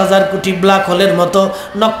 10,000 কোটি ব্ল্যাক হোলের মতো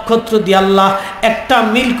নক্ষত্র দিয়ে আল্লাহ একটা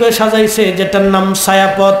মিল করে সাজাইছে, যেটার নাম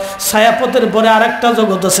ছায়াপথ। ছায়াপথের পরে আর একটা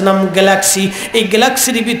জগৎ আছে নাম গ্যালাক্সি। এই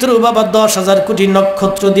গ্যালাক্সির ভিতরেও বাবা 10,000 কোটি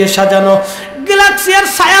নক্ষত্র দিয়ে সাজানো। গ্যালাক্সি আর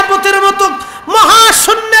ছায়াপথের মতো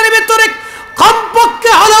মহাশূন্যের ভিতরে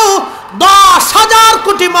কমপক্ষে হলো 10,000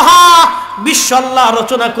 কোটি মহা বিশ্ব আল্লাহ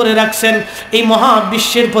রচনা করে রাখছেন। এই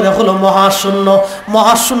মহাবিশ্বের পরে হলো মহাশূন্য,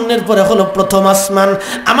 মহাশূন্যের পরে হলো প্রথম আসমান।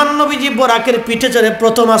 আমার নবীজি বোরাকের পিঠে চড়ে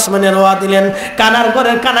প্রথম আসমানে রওয়া দিলেন। কানার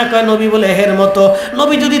ঘরের কানা কয় নবী বলে, হের মতো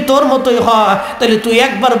নবী যদি তোর মতোই হয় তাহলে তুই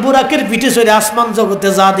একবার বোরাকের পিঠে চড়ে আসমান জগতে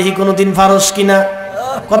যা, দেখি কোনোদিন পারস কিনা।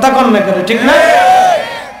 কথা কন না করে, ঠিক না?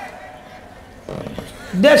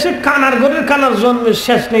 দেশে কানার ঘরের কানার জন্মের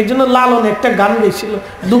শেষ নেই, জন্য লালন একটা গান গেছিল,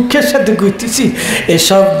 দুঃখের সাথে কইতেছি,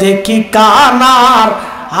 এসব দেখি কানার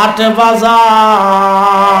হাট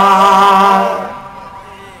বাজার।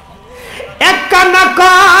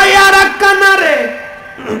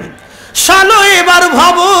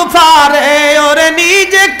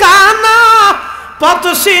 পথ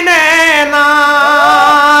চিনে না।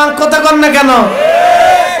 কথা কন না কেন?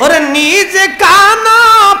 ওরে নিজে কানা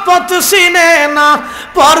পথ চিনে না,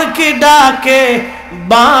 পরকে ডাকে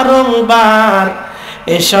বারংবার,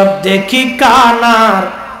 এসব দেখি কানার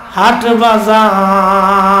হাট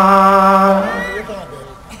বাজার।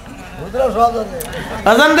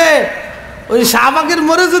 বাজান রে, ওই শাহবাগের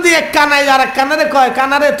মোড়ে যদি এক কানায় আর এক কানারে কয়,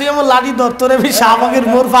 কানারে তুই আমার লাড়ি ধর, তোরে আমি শাহবাগের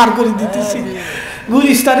মোড় পার করে দিতেছি,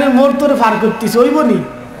 গুলিস্তানের মোড় তোরে পার করতেছি, ওই বনি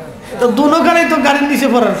তো দুনোখানেই তো গাড়ির নিচে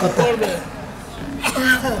পড়ার কথা।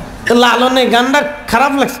 লালনে গানটা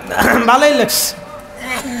খারাপ লাগছে, ভালোই লাগছে।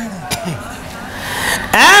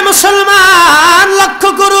 মুসলমান লক্ষ্য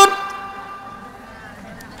করুন,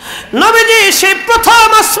 নবীজি সেই প্রথম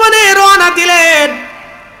আসমানে রওনা দিলেন।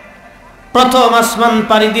 প্রথম আসমান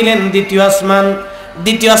পাড়ি দিলেন, দ্বিতীয় আসমান,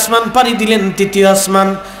 দ্বিতীয় আসমান পাড়ি দিলেন, তৃতীয় আসমান,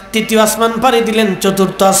 তৃতীয় আসমান পাড়ি দিলেন,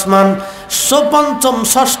 চতুর্থ আসমান, পঞ্চম,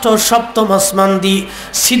 ষষ্ঠ, সপ্তম আসমান দি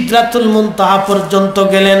সিদরাতুল মুনতাহা পর্যন্ত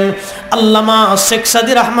গেলেন। আল্লামা শেখ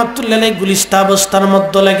সাদি রহমাতুল্লাহ গুলিস্তা অবস্থার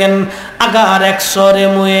মধ্যে লেগেন আগার এক সরে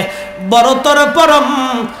মুয়ে বড়তর পরম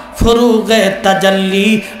ফরুগে তাজাল্লি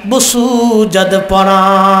বসুজাদ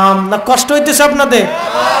পরাম। না কষ্ট হইতেছে আপনাদের?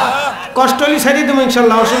 কষ্ট হলে সারিয়ে দেবো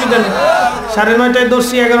ইনশাল্লাহ, অসুবিধা নেই। 9:30টায়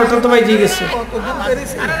দর্শি, 11টা তো বাইজে গেছে,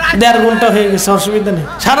 1.5 ঘন্টা হয়ে গেছে, অসুবিধা নেই।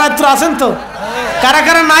 সারা রাত্র আছেন তো? কারা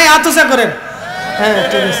কারা নাই হাত উঁচা করেন। হ্যাঁ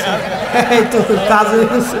ঠিক আছে, এই তো কাজ হয়ে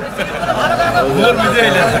গেছে।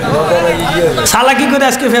 সালাকি করে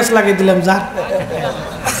আজকে ফেস লাগিয়ে দিলাম। যা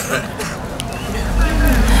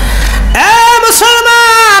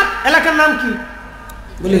মুসলমান, এলাকার নাম কি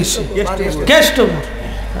বলিস? কেষ্টপুর।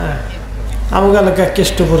 হ্যাঁ, আমার এলাকায়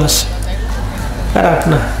কেষ্টপুর আছে। খারাপ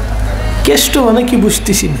না, কেষ্ট মানে কি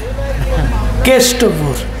বুঝতেছি না।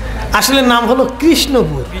 কেষ্টপুর আসলে নাম হলো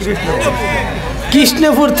কৃষ্ণপুর।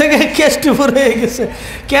 কৃষ্ণপুর থেকে কেষ্টপুর হয়ে গেছে।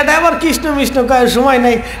 কেটা আবার কৃষ্ণ মিষ্ণ কয়ের সময়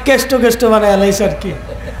নাই, কেষ্ট কেষ্ট মানে এলাইছে আর কি।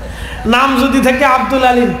 নাম যদি থাকে আব্দুল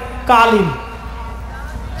আলিম, কালিম,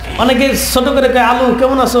 অনেকে ছোট করে কয় আলু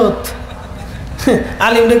কেমন আছো,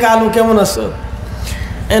 আলিম রেখে আলু কেমন আছো,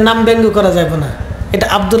 এ নাম ব্যঙ্গ করা যাবে না। এটা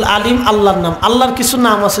আব্দুল আলিম আল্লাহর নাম। আল্লাহর কিছু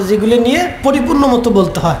নাম আছে যেগুলো নিয়ে পরিপূর্ণ মতো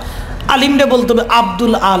বলতে হয়। আলিমরে বলতে হবে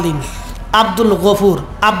আব্দুল আলিম, আব্দুল গফুর,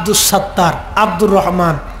 আব্দুল সত্তার, আব্দুর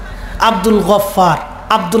রহমান, আব্দুল গফার,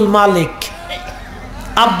 আব্দুল মালিক,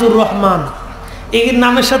 আব্দুর রহমান। এই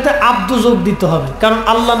নামের সাথে আব্দু যোগ দিতে হবে, কারণ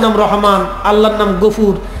আল্লাহর নাম রহমান, আল্লাহর নাম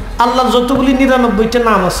গফুর, আল্লাহর যতগুলি 99টা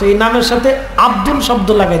নাম আছে এই নামের সাথে আব্দুল শব্দ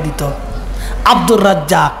লাগাই দিতে হবে। আব্দুর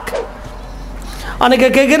রাজ্জাক। অনেকে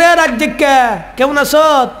কে রে রাজ্জাক কেমন আছো,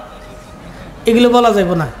 এগুলো বলা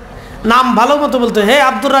যাবে না। নাম ভালো মতো বলতে, হে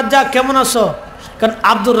আব্দুর রাজ্জাক কেমন আছো, কারণ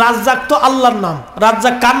আব্দুর রাজ্জাক তো আল্লাহর নাম।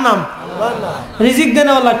 রাজ্জাক কার নাম? রিজিক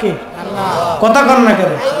দেনেওয়ালা কে? কথা কর না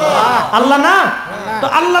কেন? আল্লাহ না? তো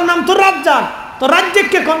আল্লাহর নাম তো রাজ্জাক, তো রাজ্জাক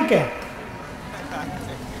কে কোন কে?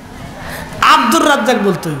 আব্দুর রাজ্জাক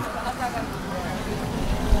বলতে হইব।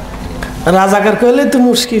 রাজাকার কইলে তো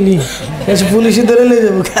মুশকিলই, পুলিশে ধরে নিয়ে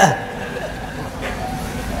যাবো।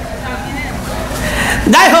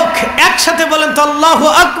 যাই হোক, একসাথে বলেন তো আল্লাহু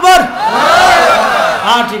আকবার।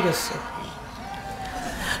 হ্যাঁ ঠিক আছে।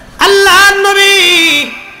 আল্লাহর নবী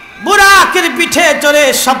বুরাকের পিঠে চড়ে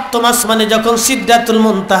সপ্তম আসমানে যখন সিদরাতুল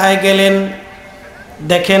মুনতাহায় গেলেন,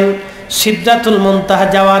 দেখেন সিদরাতুল মুনতাহা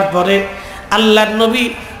যাওয়ার পরে আল্লাহর নবী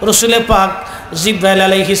রসুলে পাক জিবরাইল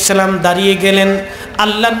আলাইহিস সালাম দাঁড়িয়ে গেলেন।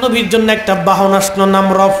 আল্লাহর নবীর জন্য একটা বাহন আসলো, নাম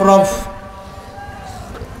রফরফ।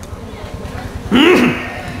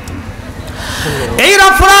 এই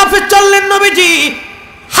রফরফে চললেন নবীজি।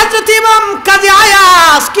 হযরত ইমাম কাজী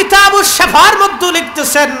আয়াস কিতাবুশ শাফার মধ্যে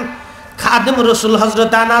লিখতেছেন, খাদেম রসুল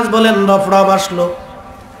হযরত আনাস বলেন রফরফ আসলো।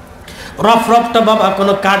 রফরফটা বাবা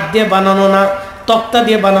কোনো কাঠ দিয়ে বানানো না, তক্তা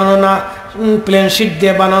দিয়ে বানানো না, প্লেন শিট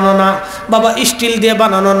দিয়ে বানানো না বাবা, স্টিল দিয়ে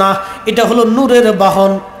বানানো না। এটা হলো নূরের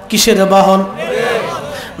বাহন। কিসের বাহন?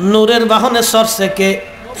 নূরের বাহনে সরছে কে?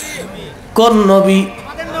 কোন নবী?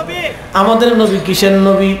 আমাদের নবী। কিসের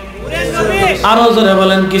নবী? আরো জোরে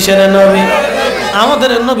বলেন, কিসের নবী?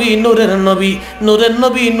 আমাদের নবী নূরের নবী। নূরের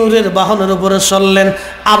নবী নূরের বাহনের উপরে চললেন।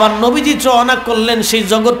 আবার নবীজি রওনা করলেন, সেই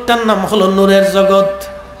জগৎটার নাম হলো নূরের জগৎ।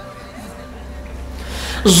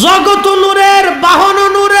 জগৎ নূরের, বাহন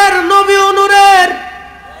নূরের, নবী নূরের।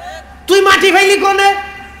 তুই মাটি ফাইলি কোনে?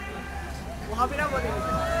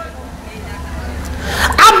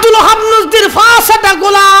 আব্দুল ওহাব নজদির ফাসাটা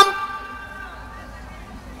গোলাম।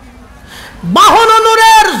 বাহন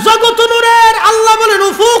নূরের, জগৎ নূরের। আল্লাহ বলেন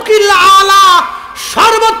উফুকিল আলা,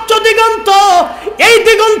 সর্বোচ্চ দিগন্ত। এই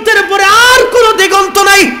দিগন্তের পরে আর কোন দিগন্ত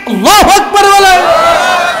নাই। আল্লাহু আকবার বলে।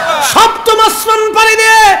 সপ্তম আসমান পাড়ি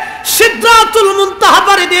দিয়ে, সিদরাতুল মুনতাহা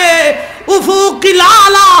পাড়ি দিয়ে, উফুকিল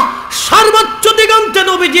আলা, সর্বোচ্চ দিগন্ত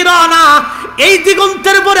রানা, এই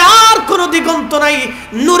দিগন্তের পরে আর কোনো দিগন্ত নাই।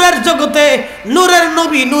 নূরের জগতে নূরের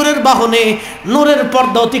নবী নূরের বাহনে নূরের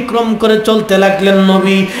পর্দা অতিক্রম করে চলতে লাগলেন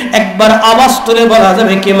নবী। একবার আওয়াজ তুলে বলা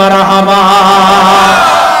যাবে কি মারহাবা।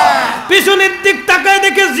 পিছনের দিক তাকায়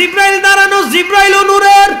দেখে জিব্রাইল দাঁড়ানো। জিব্রাইল ও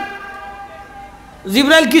নূরের।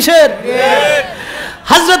 জিব্রাইল কিসের?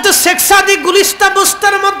 হযরত শেখ সাদি গুলিস্তা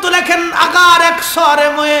বুস্তার মধ্যে লেখেন আগার 100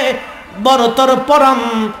 ময়ে বড়তর পরম,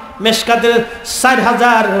 মেশকাতের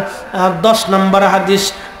 4010 নম্বর হাদিস,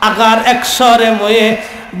 আগার 100 ময়ে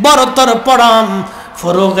বড়তর পরম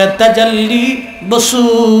ফরোগে তাজাল্লি বসু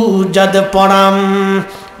জাদ পড়াম।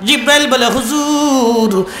 জিব্রাইল বলে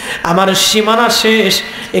হুজুর আমার সীমানা শেষ,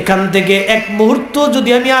 এখান থেকে এক মুহূর্ত যদি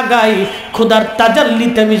আমি আগাই খোদার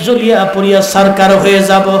তাজাল্লিতে আমি জ্বলিয়া পড়িয়া সরকার হয়ে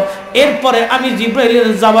যাব। এরপরে আমি জিব্রাইলের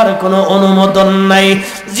যাবার কোনো অনুমোদন নাই।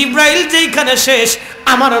 জিব্রাইল যেইখানে শেষ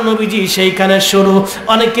আমার নবীজি সেইখানে শুরু।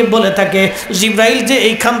 অনেকে বলে থাকে জিব্রাইল যে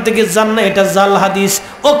এইখান থেকে যান না, এটা জাল হাদিস।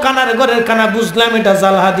 ও কানার ঘরের কানা, বুঝলাম এটা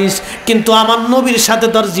জাল হাদিস, কিন্তু আমার নবীর সাথে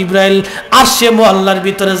তোর জিব্রাইল আরশে মুআল্লার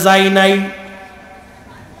ভিতরে যায় নাই।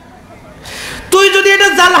 তুই যদি এটা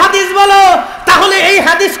জাল হাদিস বলো তাহলে এই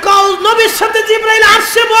হাদিস কও নবীর সাথে জিব্রাইল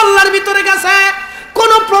আরশে মুআল্লার ভিতরে গেছে।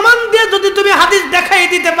 কোন প্রমাণ দিয়ে যদি তুমি হাদিস দেখাই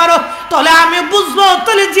দিতে পারো তাহলে আমি বুঝবো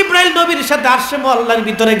তাহলে জিব্রাইল নবীর সাথে আরশে মুআল্লার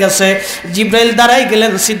ভিতরে গেছে। জিব্রাইল দাঁড়াই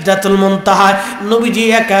গেলেন সিদরাতুল মুনতাহায়। নবীজি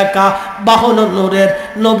একা একা, বাহন নূরের,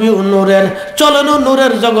 নবীও নূরের, চলন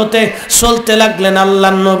নূরের জগতে চলতে লাগলেন।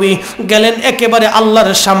 আল্লাহর নবী গেলেন একেবারে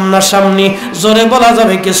আল্লাহর সামনাসামনি। জোরে বলা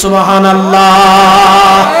যাবে কি সুবহানাল্লাহ।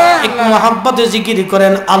 এক মুহাব্বতে জিকির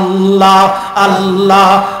করেন আল্লাহ আল্লাহ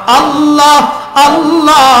আল্লাহ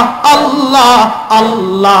আল্লাহ আল্লাহ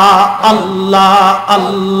আল্লাহ আল্লাহ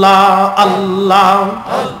আল্লাহ আল্লাহ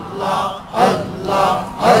আল্লাহ আল্লাহ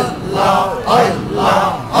আল্লাহ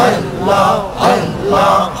আল্লাহ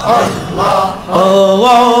আল্লাহ আল্লাহ। ও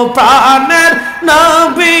প্রাণের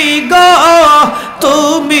নবী গো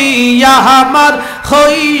তুমি আমার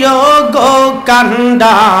হইও গো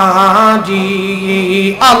কান্ডারি।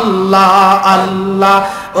 আল্লাহ আল্লাহ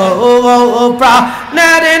ও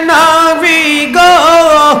প্রাণের নবী গো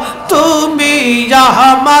তুমি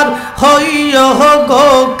আমার হইও গো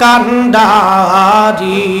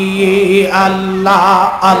কান্ডারি। আল্লাহ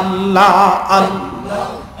আল্লাহ আল্লাহ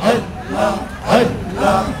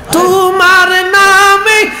তোমার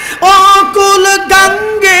নামে অকুল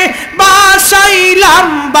গঙ্গে বাসাইলাম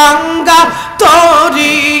বাঙ্গা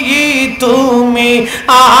তরি। তুমি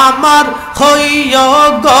আমার হইও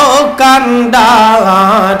গো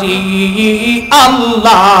কান্ডারি।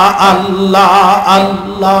 আল্লাহ আল্লাহ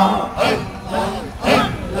আল্লাহ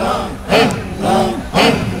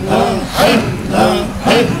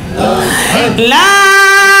লা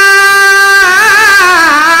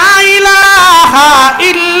ইলাহা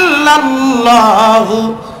ইল্লাল্লাহু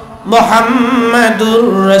মুহাম্মাদুর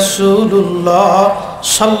রাসূলুল্লাহ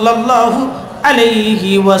সাল্লাল্লাহু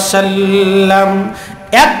আলাইহি ওয়াসাল্লাম।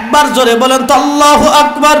 একবার জোরে বলেন তো আল্লাহু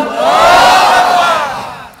আকবার।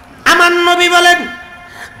 আমার নবী বলেন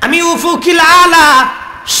আমি উফুকিল আলা,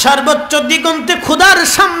 সর্বোচ্চ দিগন্তে খোদার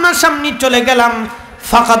সামনাসামনি চলে গেলাম।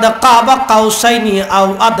 ফাকাদ কাবা কাউসাইনি আও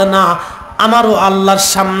আদনা, আমারও আল্লাহর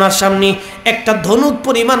সামনাসামনি একটা ধনুক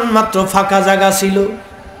পরিমাণ মাত্র ফাঁকা জায়গা ছিল।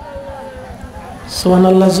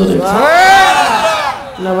 সুবহানাল্লাহ জোরে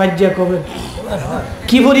না বাজ্যা কবে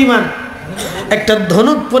কি পরিমাণ? একটা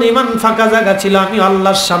ধনুক পরিমাণ ফাঁকা জায়গা ছিল। আমি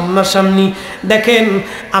আল্লাহর সামনাসামনি। দেখেন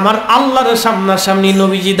আমার আল্লাহর সামনাসামনি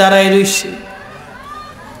নবীজি দাঁড়ায় রইছে।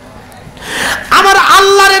 আমার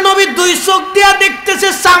আল্লাহর নবী দুই চোখ দিয়া দেখতেছে,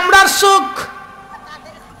 চামড়ার চোখ।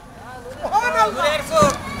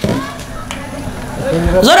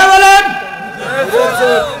 জোরে বলেন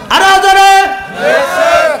আরো জোরে।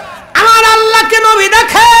 আমার আল্লাহকে নবী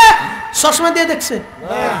দেখে চশমা দিয়ে দেখছে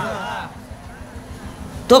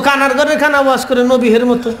তো কানার ঘরে খানা ওয়াজ করে নবীর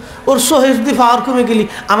মতো। ওর সোহেজ দি পাওয়ার কমে গেলি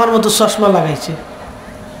আমার মতো চশমা লাগাইছে।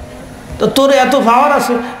 তো তোর এত পাওয়ার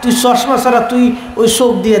আছে, তুই চশমা ছাড়া তুই ওই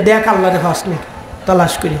চোখ দিয়ে দেখ আল্লাহরে ফাঁস নে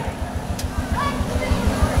তালাশ করি।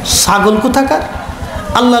 ছাগল কোথাকার।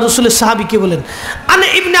 আল্লাহ রসুলের সাহাবীকে বলেন আন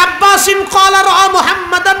ইবনে আব্বাসিন ক্বালা রাআ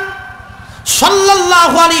মুহাম্মাদান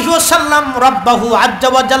সাল্লাল্লাহু আলাইহি ওয়াসাল্লাম রাব্বাহু আজ্জা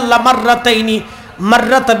ওয়া জাল্লা মাররাতাইনি,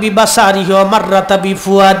 মাররাতা বিবাসারিহি ওয়া মাররাতা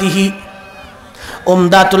বিফুয়াদিহি।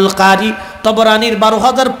 উমদাতুল কারি তবরানির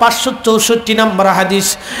 12564 নম্বর হাদিস।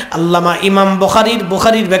 আল্লামা ইমাম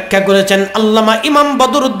বুখারীর ব্যাখ্যা করেছেন আল্লামা ইমাম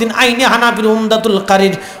বদরুদ্দিন আইনি হানাফির উমদাতুল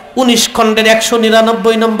কারির 19 খণ্ডের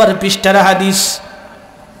 199 নম্বর পৃষ্ঠার হাদিস।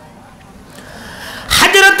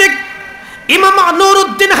 হযরত ইমাম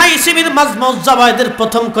নুরউদ্দিন হাইসিমির মাজমুজ জাওয়ায়েদের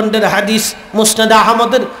প্রথম খণ্ডের হাদিস। মুসনাদ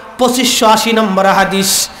আহমদের 2580 নম্বর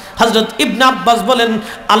হাদিস। হযরত ইবনে আব্বাস বলেন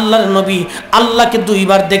আল্লাহর নবী আল্লাহকে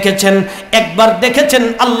দুইবার দেখেছেন, একবার দেখেছেন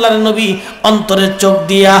আল্লাহর নবী অন্তরের চোখ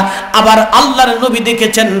দিয়া, আবার আল্লাহর নবী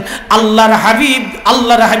দেখেছেন আল্লাহর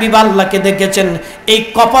হাবিব আল্লাহকে দেখেছেন এই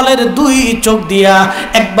কপালের দুই চোখ দিয়া।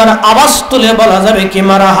 একবার আওয়াজ তুলে বলা যাবে কি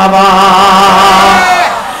মারহাবা।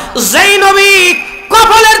 যেই নবী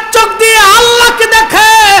কপালের চোখ দিয়ে আল্লাহকে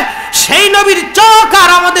দেখে সেই নবীর চোখ আর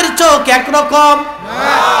আমাদের চোখ একরকম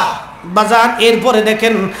না বাজার। এরপরে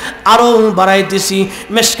দেখেন আরো বাড়াইতেছি,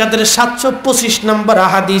 মেশকাতের 725 নম্বর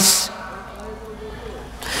হাদিস,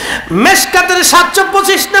 মেশকাতের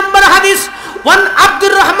 725 নম্বর হাদিস। ওয়ান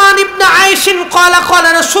আব্দুর রহমান ইবনে আয়েশিন قال قال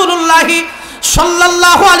رسول الله صلى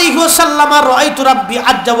الله عليه وسلم رأيت ربي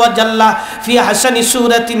عز وجل في حسن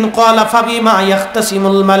سورة قال فبما يختصم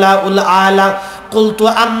الملأ الأعلى قلت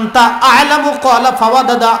أنت أعلم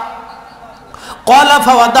قال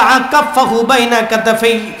فوضع كفه بين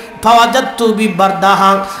كتفي فوجدت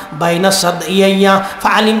ببردها بين صدعي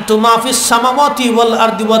فعلمت ما في السماوات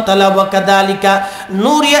والأرض وتلا وكذلك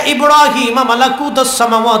نوري إبراهيم ملكوت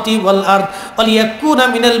السماوات والأرض وليكون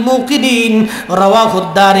من الموقنين رواه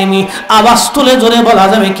الدارمي। আওয়াজ তুলে জোরে বলা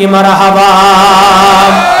যাবে কি মারহাবা।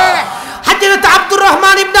 হযরত আব্দুর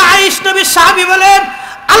রহমান ইবনে আয়েশ নবী সাহাবী বলেন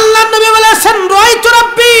আল্লাহর নবী বলেছেন রাআইতু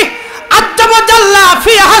রাব্বি আজ্জা ওয়া জাল্লা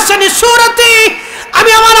ফি হাসানি সূরাতি,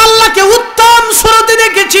 আমি আমার আল্লাহকে উত্তম সুরতে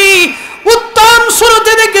দেখেছি, উত্তম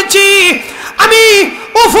সুরতে দেখেছি। আমি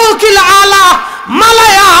উফুকিল আলা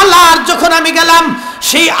মালায় আলার যখন আমি গেলাম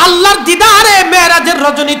সেই আল্লাহর দিদারে মেরাজের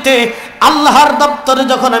রজনীতে আল্লাহর দপ্তরে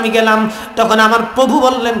যখন আমি গেলাম তখন আমার প্রভু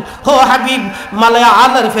বললেন ও হাবিব মালায়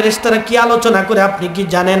আলার ফেরেশতারা কি আলোচনা করে আপনি কি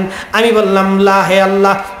জানেন? আমি বললাম লা হে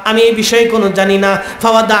আল্লাহ আমি এই বিষয়ে কোনো জানি না।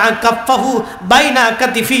 ফাওয়াদা কাফাহু বাইনা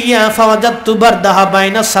কাতিফিয়া ফাওয়াজাতু বারদাহা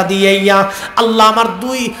বাইনা সাদিয়াইয়া, আল্লাহ আমার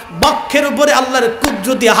দুই বক্ষের উপরে আল্লাহর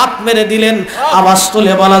কুদরতি হাত মেরে দিলেন। আওয়াজ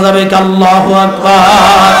তুলে বলা যাবে কি আল্লাহু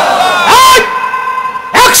আকবার।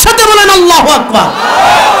 একসাথে বলেন আল্লাহু আকবার।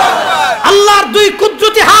 আল্লাহর দুই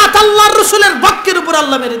কুদরতি হাত আল্লাহর রাসূলের বক্ষের উপর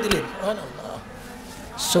আল্লাহ মেরে দিলেন।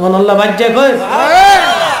 সুবহানাল্লাহ। বাজ্জা কই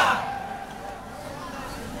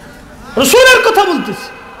রাসূলের কথা বলতেছি।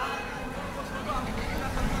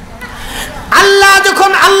 আল্লাহ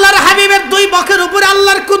যখন আল্লাহর হাবিবের দুই বক্ষের উপরে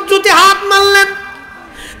আল্লাহর কুদরতি হাত মারলেন,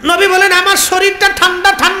 নবী বলেন আমার শরীরটা ঠান্ডা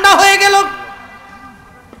ঠান্ডা হয়ে গেল।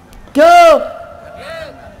 কেউ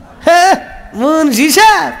হ্যাঁ মুন্সি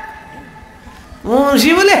সাহেব,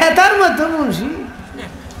 মুন্সি বলে হেতার মতো মুন্সি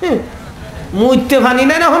মুইতে ভানি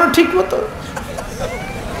নাই না হলো ঠিক মতো।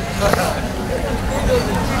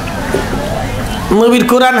 নবীর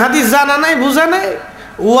কোরআন হাদিস জানা নাই, বুঝা নাই,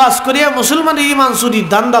 ওয়াজ করিয়া মুসলমানের ইমান চুরির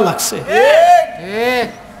দান্দা লাগছে।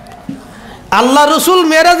 আল্লাহ রসুল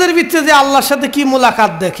মেরাজের ভিতরে যে আল্লাহর সাথে কি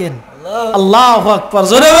মুলাকাত দেখেন। আল্লাহু আকবার,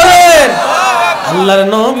 জোরে বলেন। আল্লাহর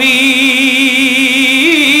নবী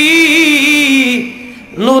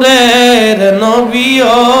নূরের নবী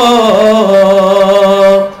ও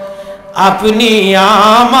আপনি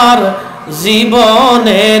আমার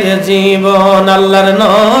জীবনের জীবন। আল্লাহর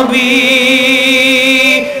নবী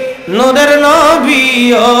নূরের নবী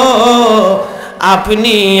ও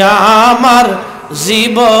আপনি আমার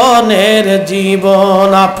জীবনের জীবন,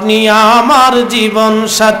 আপনি আমার জীবন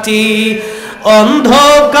সাথী,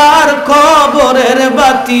 অন্ধকার কবরের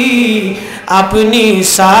বাতি, আপনি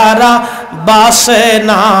সারা বাসে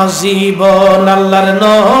না জীবন। আল্লাহর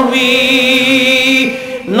নবী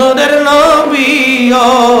নূরের নবী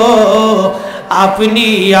ও আপনি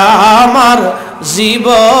আমার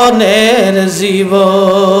জীবনের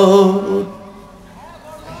জীবন।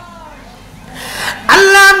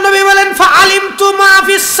 আল্লাহ নবী বলেন ফাআলিমতু মা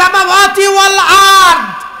ফিস সামাওয়াতি ওয়াল আরদ,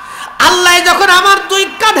 আল্লাহ যখন আমার দুই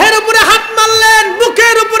কাঁধের উপরে হাত মারলেন,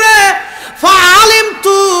 বুকের উপরে,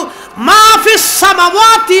 ফাআলিমতু মা ফিস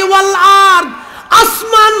সামাওয়াতি ওয়াল আরদ,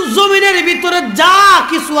 আসমান জমিনের ভিতরে যা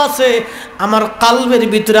কিছু আছে আমার কলবের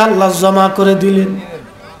ভিতরে আল্লাহ জমা করে দিলেন।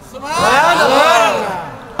 সুবহানাল্লাহ।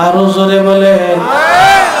 আরো জোরে বলেন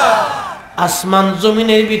আসমান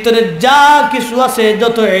জমিনের ভিতরে যা কিছু আছে,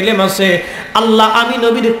 যত ইলম আছে, আল্লাহ আমি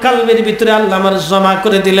নবীর কলবের ভিতরে আল্লাহ আমার জমা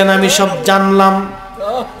করে দিলেন, আমি সব জানলাম।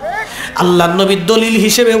 আল্লাহ নবী দলিল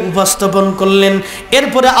হিসেবে উপস্থাপন করলেন।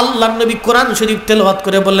 এরপরে আল্লাহ নবী কোরআন শরীফ তেলাওয়াত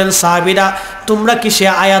করে বললেন সাহাবীরা তোমরা কি সে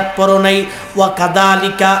আয়াত পড়ো নাই? ওয়া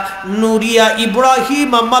কাদালিকা নুরিয়া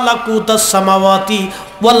ইব্রাহিম মালাকুতাস সামাওয়াতি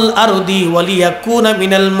ওয়াল আরদি ওয়ালিয়াকুনা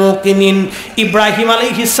মিনাল মুকিনিন। ইব্রাহিম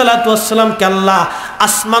আলাইহিস সালাতু ওয়াস সালাম কে আল্লাহ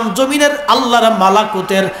আসমান জমিনের আল্লাহর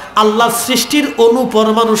মালাকুতের আল্লাহর সৃষ্টির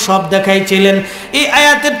অনুপরমাণু সব দেখাইছিলেন। এই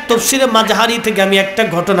আয়াতের তাফসীরে মাজহারি থেকে আমি একটা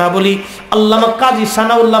ঘটনা বলি। আল্লামা কাজী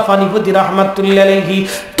সানাউল্লাহ ফানিপতি রাহমাতুল্লাহি আলাইহি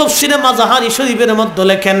তাফসীরে মাজহারি শরীফের মধ্যে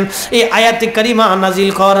লেখেন, এই আয়াতে কারিমা নাজিল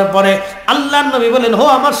করার পরে আল্লাহর নবী বলেন, হো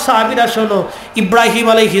আমার সাহাবীরা শোনো, ইব্রাহিম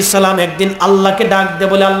আলাইহিস সালাম একদিন আল্লাহকে ডাক দিয়ে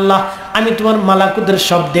বলে, আল্লাহ আমি তোমার মালাকুতের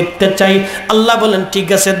সব দেখতে চাই। আল্লাহ বলেন ঠিক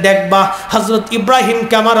আছে দেখবা। হযরত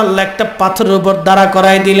ইব্রাহিমকে আমার আল্লাহ একটা পাথরের উপর দাঁড়া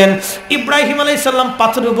করাই দিলেন। ইব্রাহিম আলাইহিস সালাম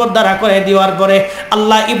পাথরের উপর দাঁড়া করাই দেওয়ার পরে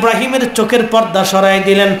আল্লাহ ইব্রাহিমের চোখের পর্দা সরাই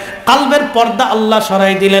দিলেন, কলবের পর্দা আল্লাহ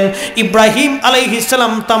সরাই দিলেন। ইব্রাহিম আলাইহিস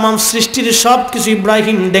সালাম तमाम সৃষ্টির সব কিছু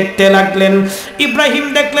ইব্রাহিম দেখতে লাগলেন। ইব্রাহিম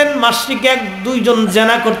দেখলেন মাশরিকে দুইজন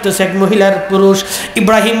জেনা করতেছে, এক মহিলার পুরুষ।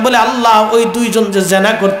 ইব্রাহিম বলে, আল্লাহ ওই দুইজন যে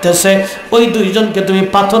জেনা করতেছে ওই দুইজনকে তুমি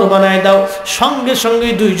পাথর বানায় দাও। সঙ্গে সঙ্গে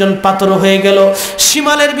দুইজন পাথর হয়ে গেল।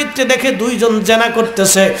 শিমালের ভিতরে দেখে দুইজন জেনা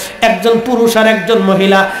করতেছে, একজন পুরুষ আর একজন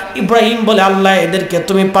মহিলা। ইব্রাহিম বলে, আল্লাহ এদেরকে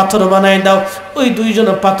তুমি পাথর বানায় দাও। ওই দুইজন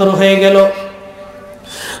পাথর হয়ে গেল।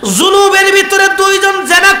 জুনুবের ভিতরে দুইজন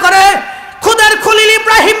জেনা করে, খুদার খলিল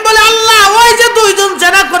ইব্রাহিম বলে, আল্লাহ ওই যে দুইজন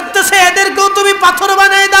জেনা করতেছে এদেরকেও তুমি পাথর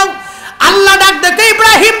বানায় দাও। আল্লাহ ডাক দেখে,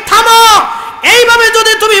 ইব্রাহিম থামো, এইভাবে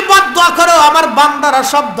যদি তুমি বদদুয়া করো আমার বান্দারা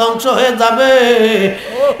সব ধ্বংস হয়ে যাবে।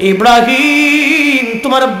 ইব্রাহিম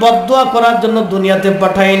তোমার বদদুয়া করার জন্য দুনিয়াতে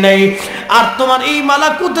পাঠাই নাই, আর তোমার এই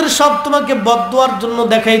মালাকুতের সব তোমাকে বদদুয়ার জন্য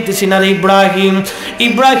দেখাইতেছি না। ইব্রাহিম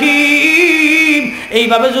ইব্রাহিম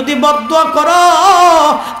এইভাবে যদি বদদুয়া করো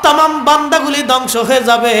तमाम বান্দাগুলি ধ্বংস হয়ে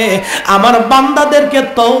যাবে। আমার বান্দাদেরকে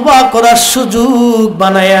তওবা করার সুযোগ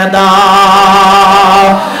বানায়া দাও।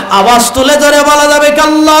 আওয়াজ তুলে ধরে বলা যাবে কি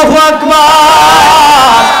আল্লাহু আকবার।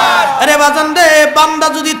 আরে বাজান রে, বান্দা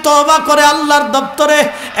যদি তওবা করে আল্লাহর দপ্তরে,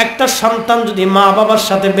 একটা সন্তান যদি মা বাবার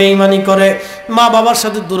সাথে বেঈমানি করে, মা বাবার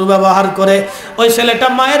সাথে দুর্ব্যবহার করে, ওই ছেলেটা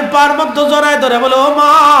মায়ের পায়ের মধ্যে জড়ায় ধরে বলে, ও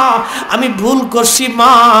মা আমি ভুল করছি,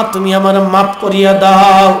 মা তুমি আমার মাফ করিয়া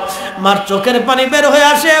দাও। মার চোখের পানি বের হয়ে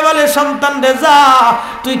আসে, বলে সন্তান রে যা,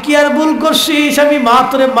 তুই কি আর ভুল করছিস, আমি মা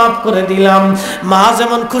তোরে মাফ করে দিলাম। মা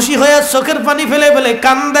যেমন খুশি হয়ে চোখের পানি ফেলে ফেলে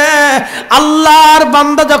কান্দে। আল্লাহর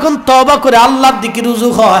বান্দা যখন তওবা করে আল্লাহর দিকে রুজু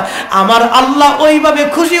হয়, আমার আল্লাহ ওইভাবে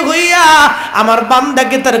খুশি হইয়া আমার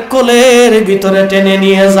বান্দাকে তার কোলের ভিতরে টেনে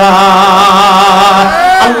নিয়ে যায়।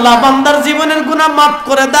 আল্লাহ বান্দার জীবনের গুনাহ মাফ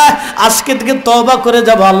করে দেয়। আজকে থেকে তওবা করে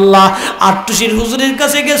যাব। আল্লাহ আট্টুশির হুজুরের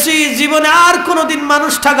কাছে গেছি, জীবনে আর কোনোদিন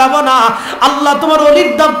মানুষ ঠকাবো না। আল্লাহ তোমার ওলির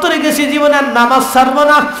দপ্তরে গেছি, জীবনে আর নামাজ ছাড়বো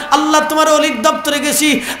না। আল্লাহ তোমার ওলির দপ্তরে গেছি,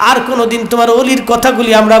 আর কোনোদিন তোমার ওলির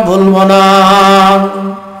কথাগুলি আমরা বলবো না।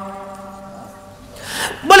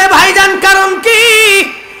 বলে ভাইজান কারণ কি?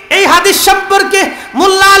 এই হাদিস সম্পর্কে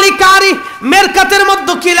মোল্লা আলী কারি মেরকাতের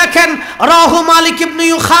মধ্যে কি লেখেন, রাহু মালিক ইবনে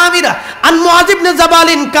ইউখামিরা আন মুআয ইবনে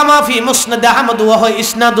জাবালিন কামা ফি মুসনাদ আহমদ ওয়া হুয়া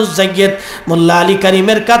ইসনাদুজ জাইয়্যিদ। মোল্লা আলী কারি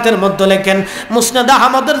মেরকাতের মধ্যে লেখেন, মুসনাদ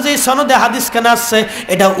আহমদের যে সনদে হাদিস কেন আছে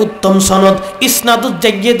এটা উত্তম সনদ, ইসনাদুজ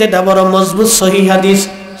জাইয়্যিদ, এটা বড় মজবুত সহিহ হাদিস।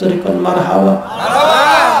 সরি কোন মারহাবা।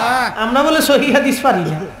 আমরা বলে সহিহ হাদিস পারি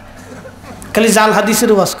না, খালি জাল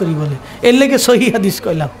হাদিসের ওয়াজ করি বলে, এর লেগে সহিহ হাদিস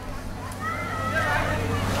কইলাম।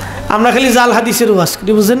 আমরা খালি জাল হাদিসের ওয়াজ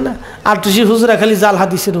করি, বুঝেন না? আট্টুশি হুজুরা খালি জাল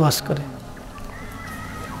হাদিসের ওয়াজ করে।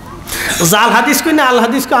 জাল হাদিস কই না আল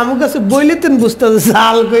হাদিস কই, আমার কাছে বইলেতেন বুঝতে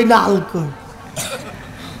জাল কই না আল কই।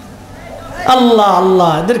 আল্লাহ আল্লাহ,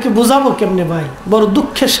 এদেরকে বুঝাবো কেমনে ভাই? বড়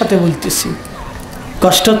দুঃখের সাথে বলতেছি।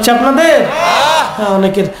 কষ্ট হচ্ছে আপনাদের? হ্যাঁ,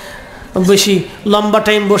 অনেকের বেশি লম্বা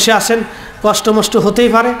টাইম বসে আছেন, কষ্ট মষ্ট হতেই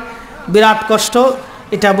পারে, বিরাট কষ্ট।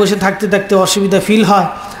 এটা বসে থাকতে থাকতে অসুবিধা ফিল হয়।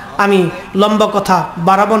 আমি লম্বা কথা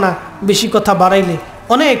বাড়াবো না, বেশি কথা বাড়াইলে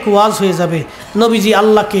অনেক ওয়াজ হয়ে যাবে। নবীজি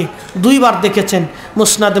আল্লাহকে দুইবার দেখেছেন।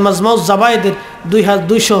 মুসনাদে মাজমাউজ জাবায়েদের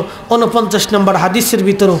 2249 নম্বর হাদিসের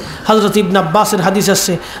ভিতরেও হযরত ইবনে আব্বাসের হাদিস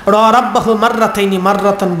আছে, রা রাব্বাহু মাররাতাইনি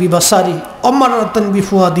মাররাতান বিবাসারি ও মাররাতান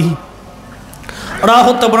বিফুয়াদিহি,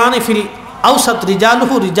 রাহু তাবরানি ফিল আওসাত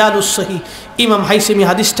রিজালুহু রিজালুস সহিহ। ইমাম হাইসেমি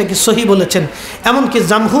হাদিসটাকে সহি বলেছেন, এমনকি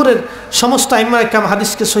জামহুরের সমস্ত আইম্মায়ে কেরাম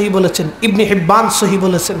হাদিসকে সহি বলেছেন, ইবনে হিব্বান সহি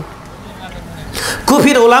বলেছেন,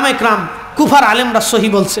 কুফির উলামায়ে কেরাম, কুফার আলেমরা সহি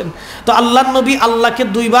বলছেন। তো আল্লাহর নবী আল্লাহকে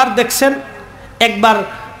দুইবার দেখছেন, একবার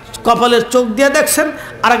কপালের চোখ দিয়ে দেখছেন,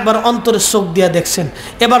 আরেকবার অন্তরের চোখ দিয়ে দেখছেন।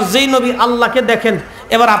 এবার যেই নবী আল্লাহকে দেখেন,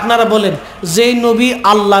 এবার আপনারা বলেন যেই নবী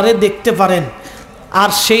আল্লাহরে দেখতে পারেন, আর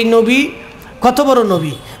সেই নবী কত বড়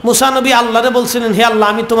নবী। মুসা নবী আল্লাহরে বলছিলেন, হে আল্লাহ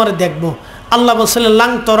আমি তোমারে দেখবো। আল্লাহ বলছিলেন,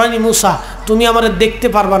 লাং তরানি মুসা, তুমি আমারে দেখতে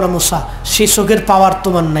পারবা না মুসা, সেই চোখের পাওয়ার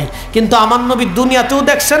তোমার নাই। কিন্তু আমার নবী দুনিয়াতেও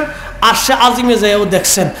দেখছেন, আরশে আজিমে যায়ও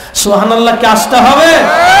দেখছেন। সুবহানাল্লাহ, কে আসতে হবে?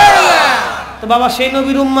 তো বাবা সেই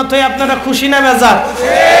নবীর উম্মত হয়ে আপনারা খুশি না বেজার?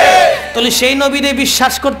 তাহলে সেই নবীরে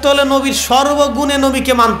বিশ্বাস করতে হলে নবীর সর্বগুণে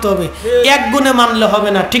নবীকে মানতে হবে, এক গুণে মানলে হবে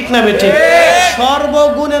না, ঠিক না বেঠে?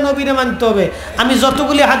 সর্বগুণে নবীরে মানতে হবে। আমি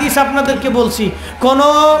যতগুলি হাদিস আপনাদেরকে বলছি, কোনো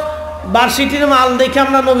ভার্সিটির মাল দেখে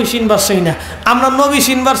আমরা নবী চিনবার চাই না, আমরা নবী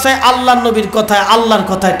চিনবার চাই আল্লাহর নবীর কথায়, আল্লাহর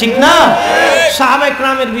কথায়, ঠিক না? সাহাবায়ে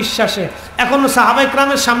কেরামের বিশ্বাসে। এখন সাহাবায়ে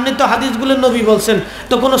কেরামের সামনে তো হাদিসগুলো নবী বলছেন,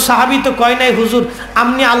 তো কোনো সাহাবী তো কয় নাই হুজুর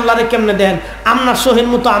আপনি আল্লাহরে কেমনে দেন, আপনার সোহের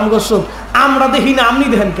মতো আমগো চোখ, আমরা দেখি না আপনি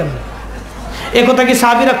দেখেন কেমনে? এ কথা কি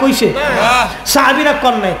সাহাবীরা কইছে? সাহাবীরা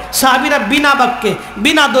কর নাই। সাহাবীরা বিনা বাক্যে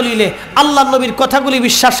বিনা দলিলে আল্লাহর নবীর কথাগুলি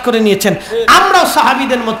বিশ্বাস করে নিয়েছেন। আমরাও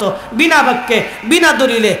সাহাবীদের মতো বিনা বাক্যে বিনা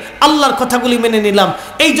দলিলে আল্লাহর কথাগুলি মেনে নিলাম।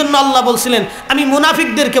 এই জন্য আল্লাহ বলছিলেন, আমি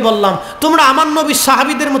মুনাফিকদেরকে বললাম তোমরা আমার নবীর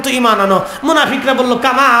সাহাবীদের মতো ঈমান আনো। মুনাফিকরা বলল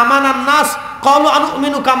কামা আমানান নাস ক্বালু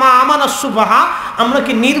আনুমিনু কামা আমানাস সুফাহা, আমরা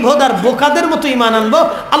কি নির্বোধ আর বোকাদের মতো ঈমান আনবো?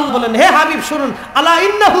 আল্লাহ বলেন, হে হাবিব শুনুন, আলা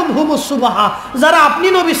ইন্নাহুম হুমুস সুফাহা, যারা আপনি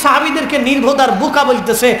নবী সাহাবীদেরকে নির্বোধ আর বোকা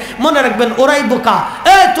বলতেছে, মনে রাখবেন ওরাই বোকা।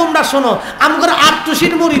 এই তোমরা শোনো, আমগর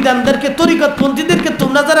আত্মশীর মুরিদানদেরকে, তরিকতপন্থীদেরকে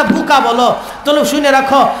তোমরা যারা বোকা বলো, তাহলে শুনে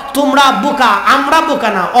রাখো তোমরা বোকা, আমরা বোকা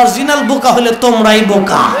না। অরিজিনাল বোকা হলে তোমরাই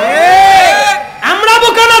বোকা। আমরা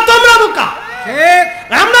বোকা না, তোমরা বোকা।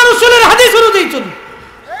 আমরা রাসূলের হাদিস অনুযায়ী চলি,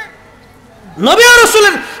 নবী আর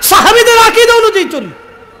রাসূলের সাহাবীদের আকীদা অনুযায়ী চলি।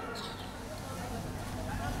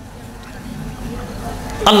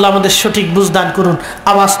 আল্লাহ আমাদের সঠিক বুঝদান করুন।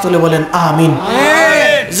 আওয়াজ তুলে বলেন আমিন।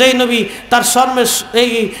 যেই নবী তার শর্মের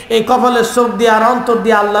এই কপালের চোখ দিয়ে আর অন্তর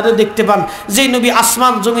দিয়ে আল্লাহরে দেখতে পান, যেই নবী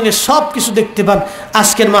আসমান জমিনের সব কিছু দেখতে পান,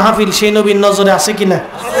 আজকের মাহফিল সেই নবীর নজরে আছে কিনা?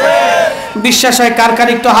 বিশ্বাস হয় কার কার?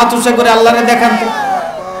 একটু হাত উঁচা করে আল্লাহরে দেখান তো।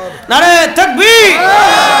 নারে তাকবীর,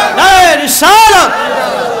 নারে রিসালাত,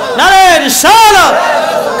 নারে রিসালাত।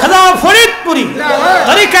 খাদা ফরিদপুরি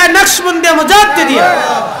তরিকা নকশবন্দিয়া মুজাদ্দিদিয়া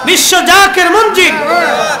বিশ্ব জাকের মঞ্জিল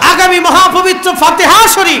আগামী মহাপবিত্র ফাতিহা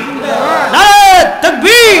শরীফ, নারে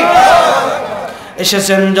তাকবীর।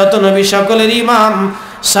 এসেছেন যত নবী সকলের ইমাম,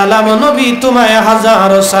 সালাম নবী তোমায়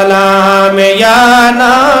হাজার সালাম, ইয়া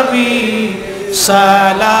নবী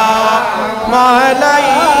সালাম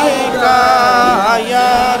আলাইকা।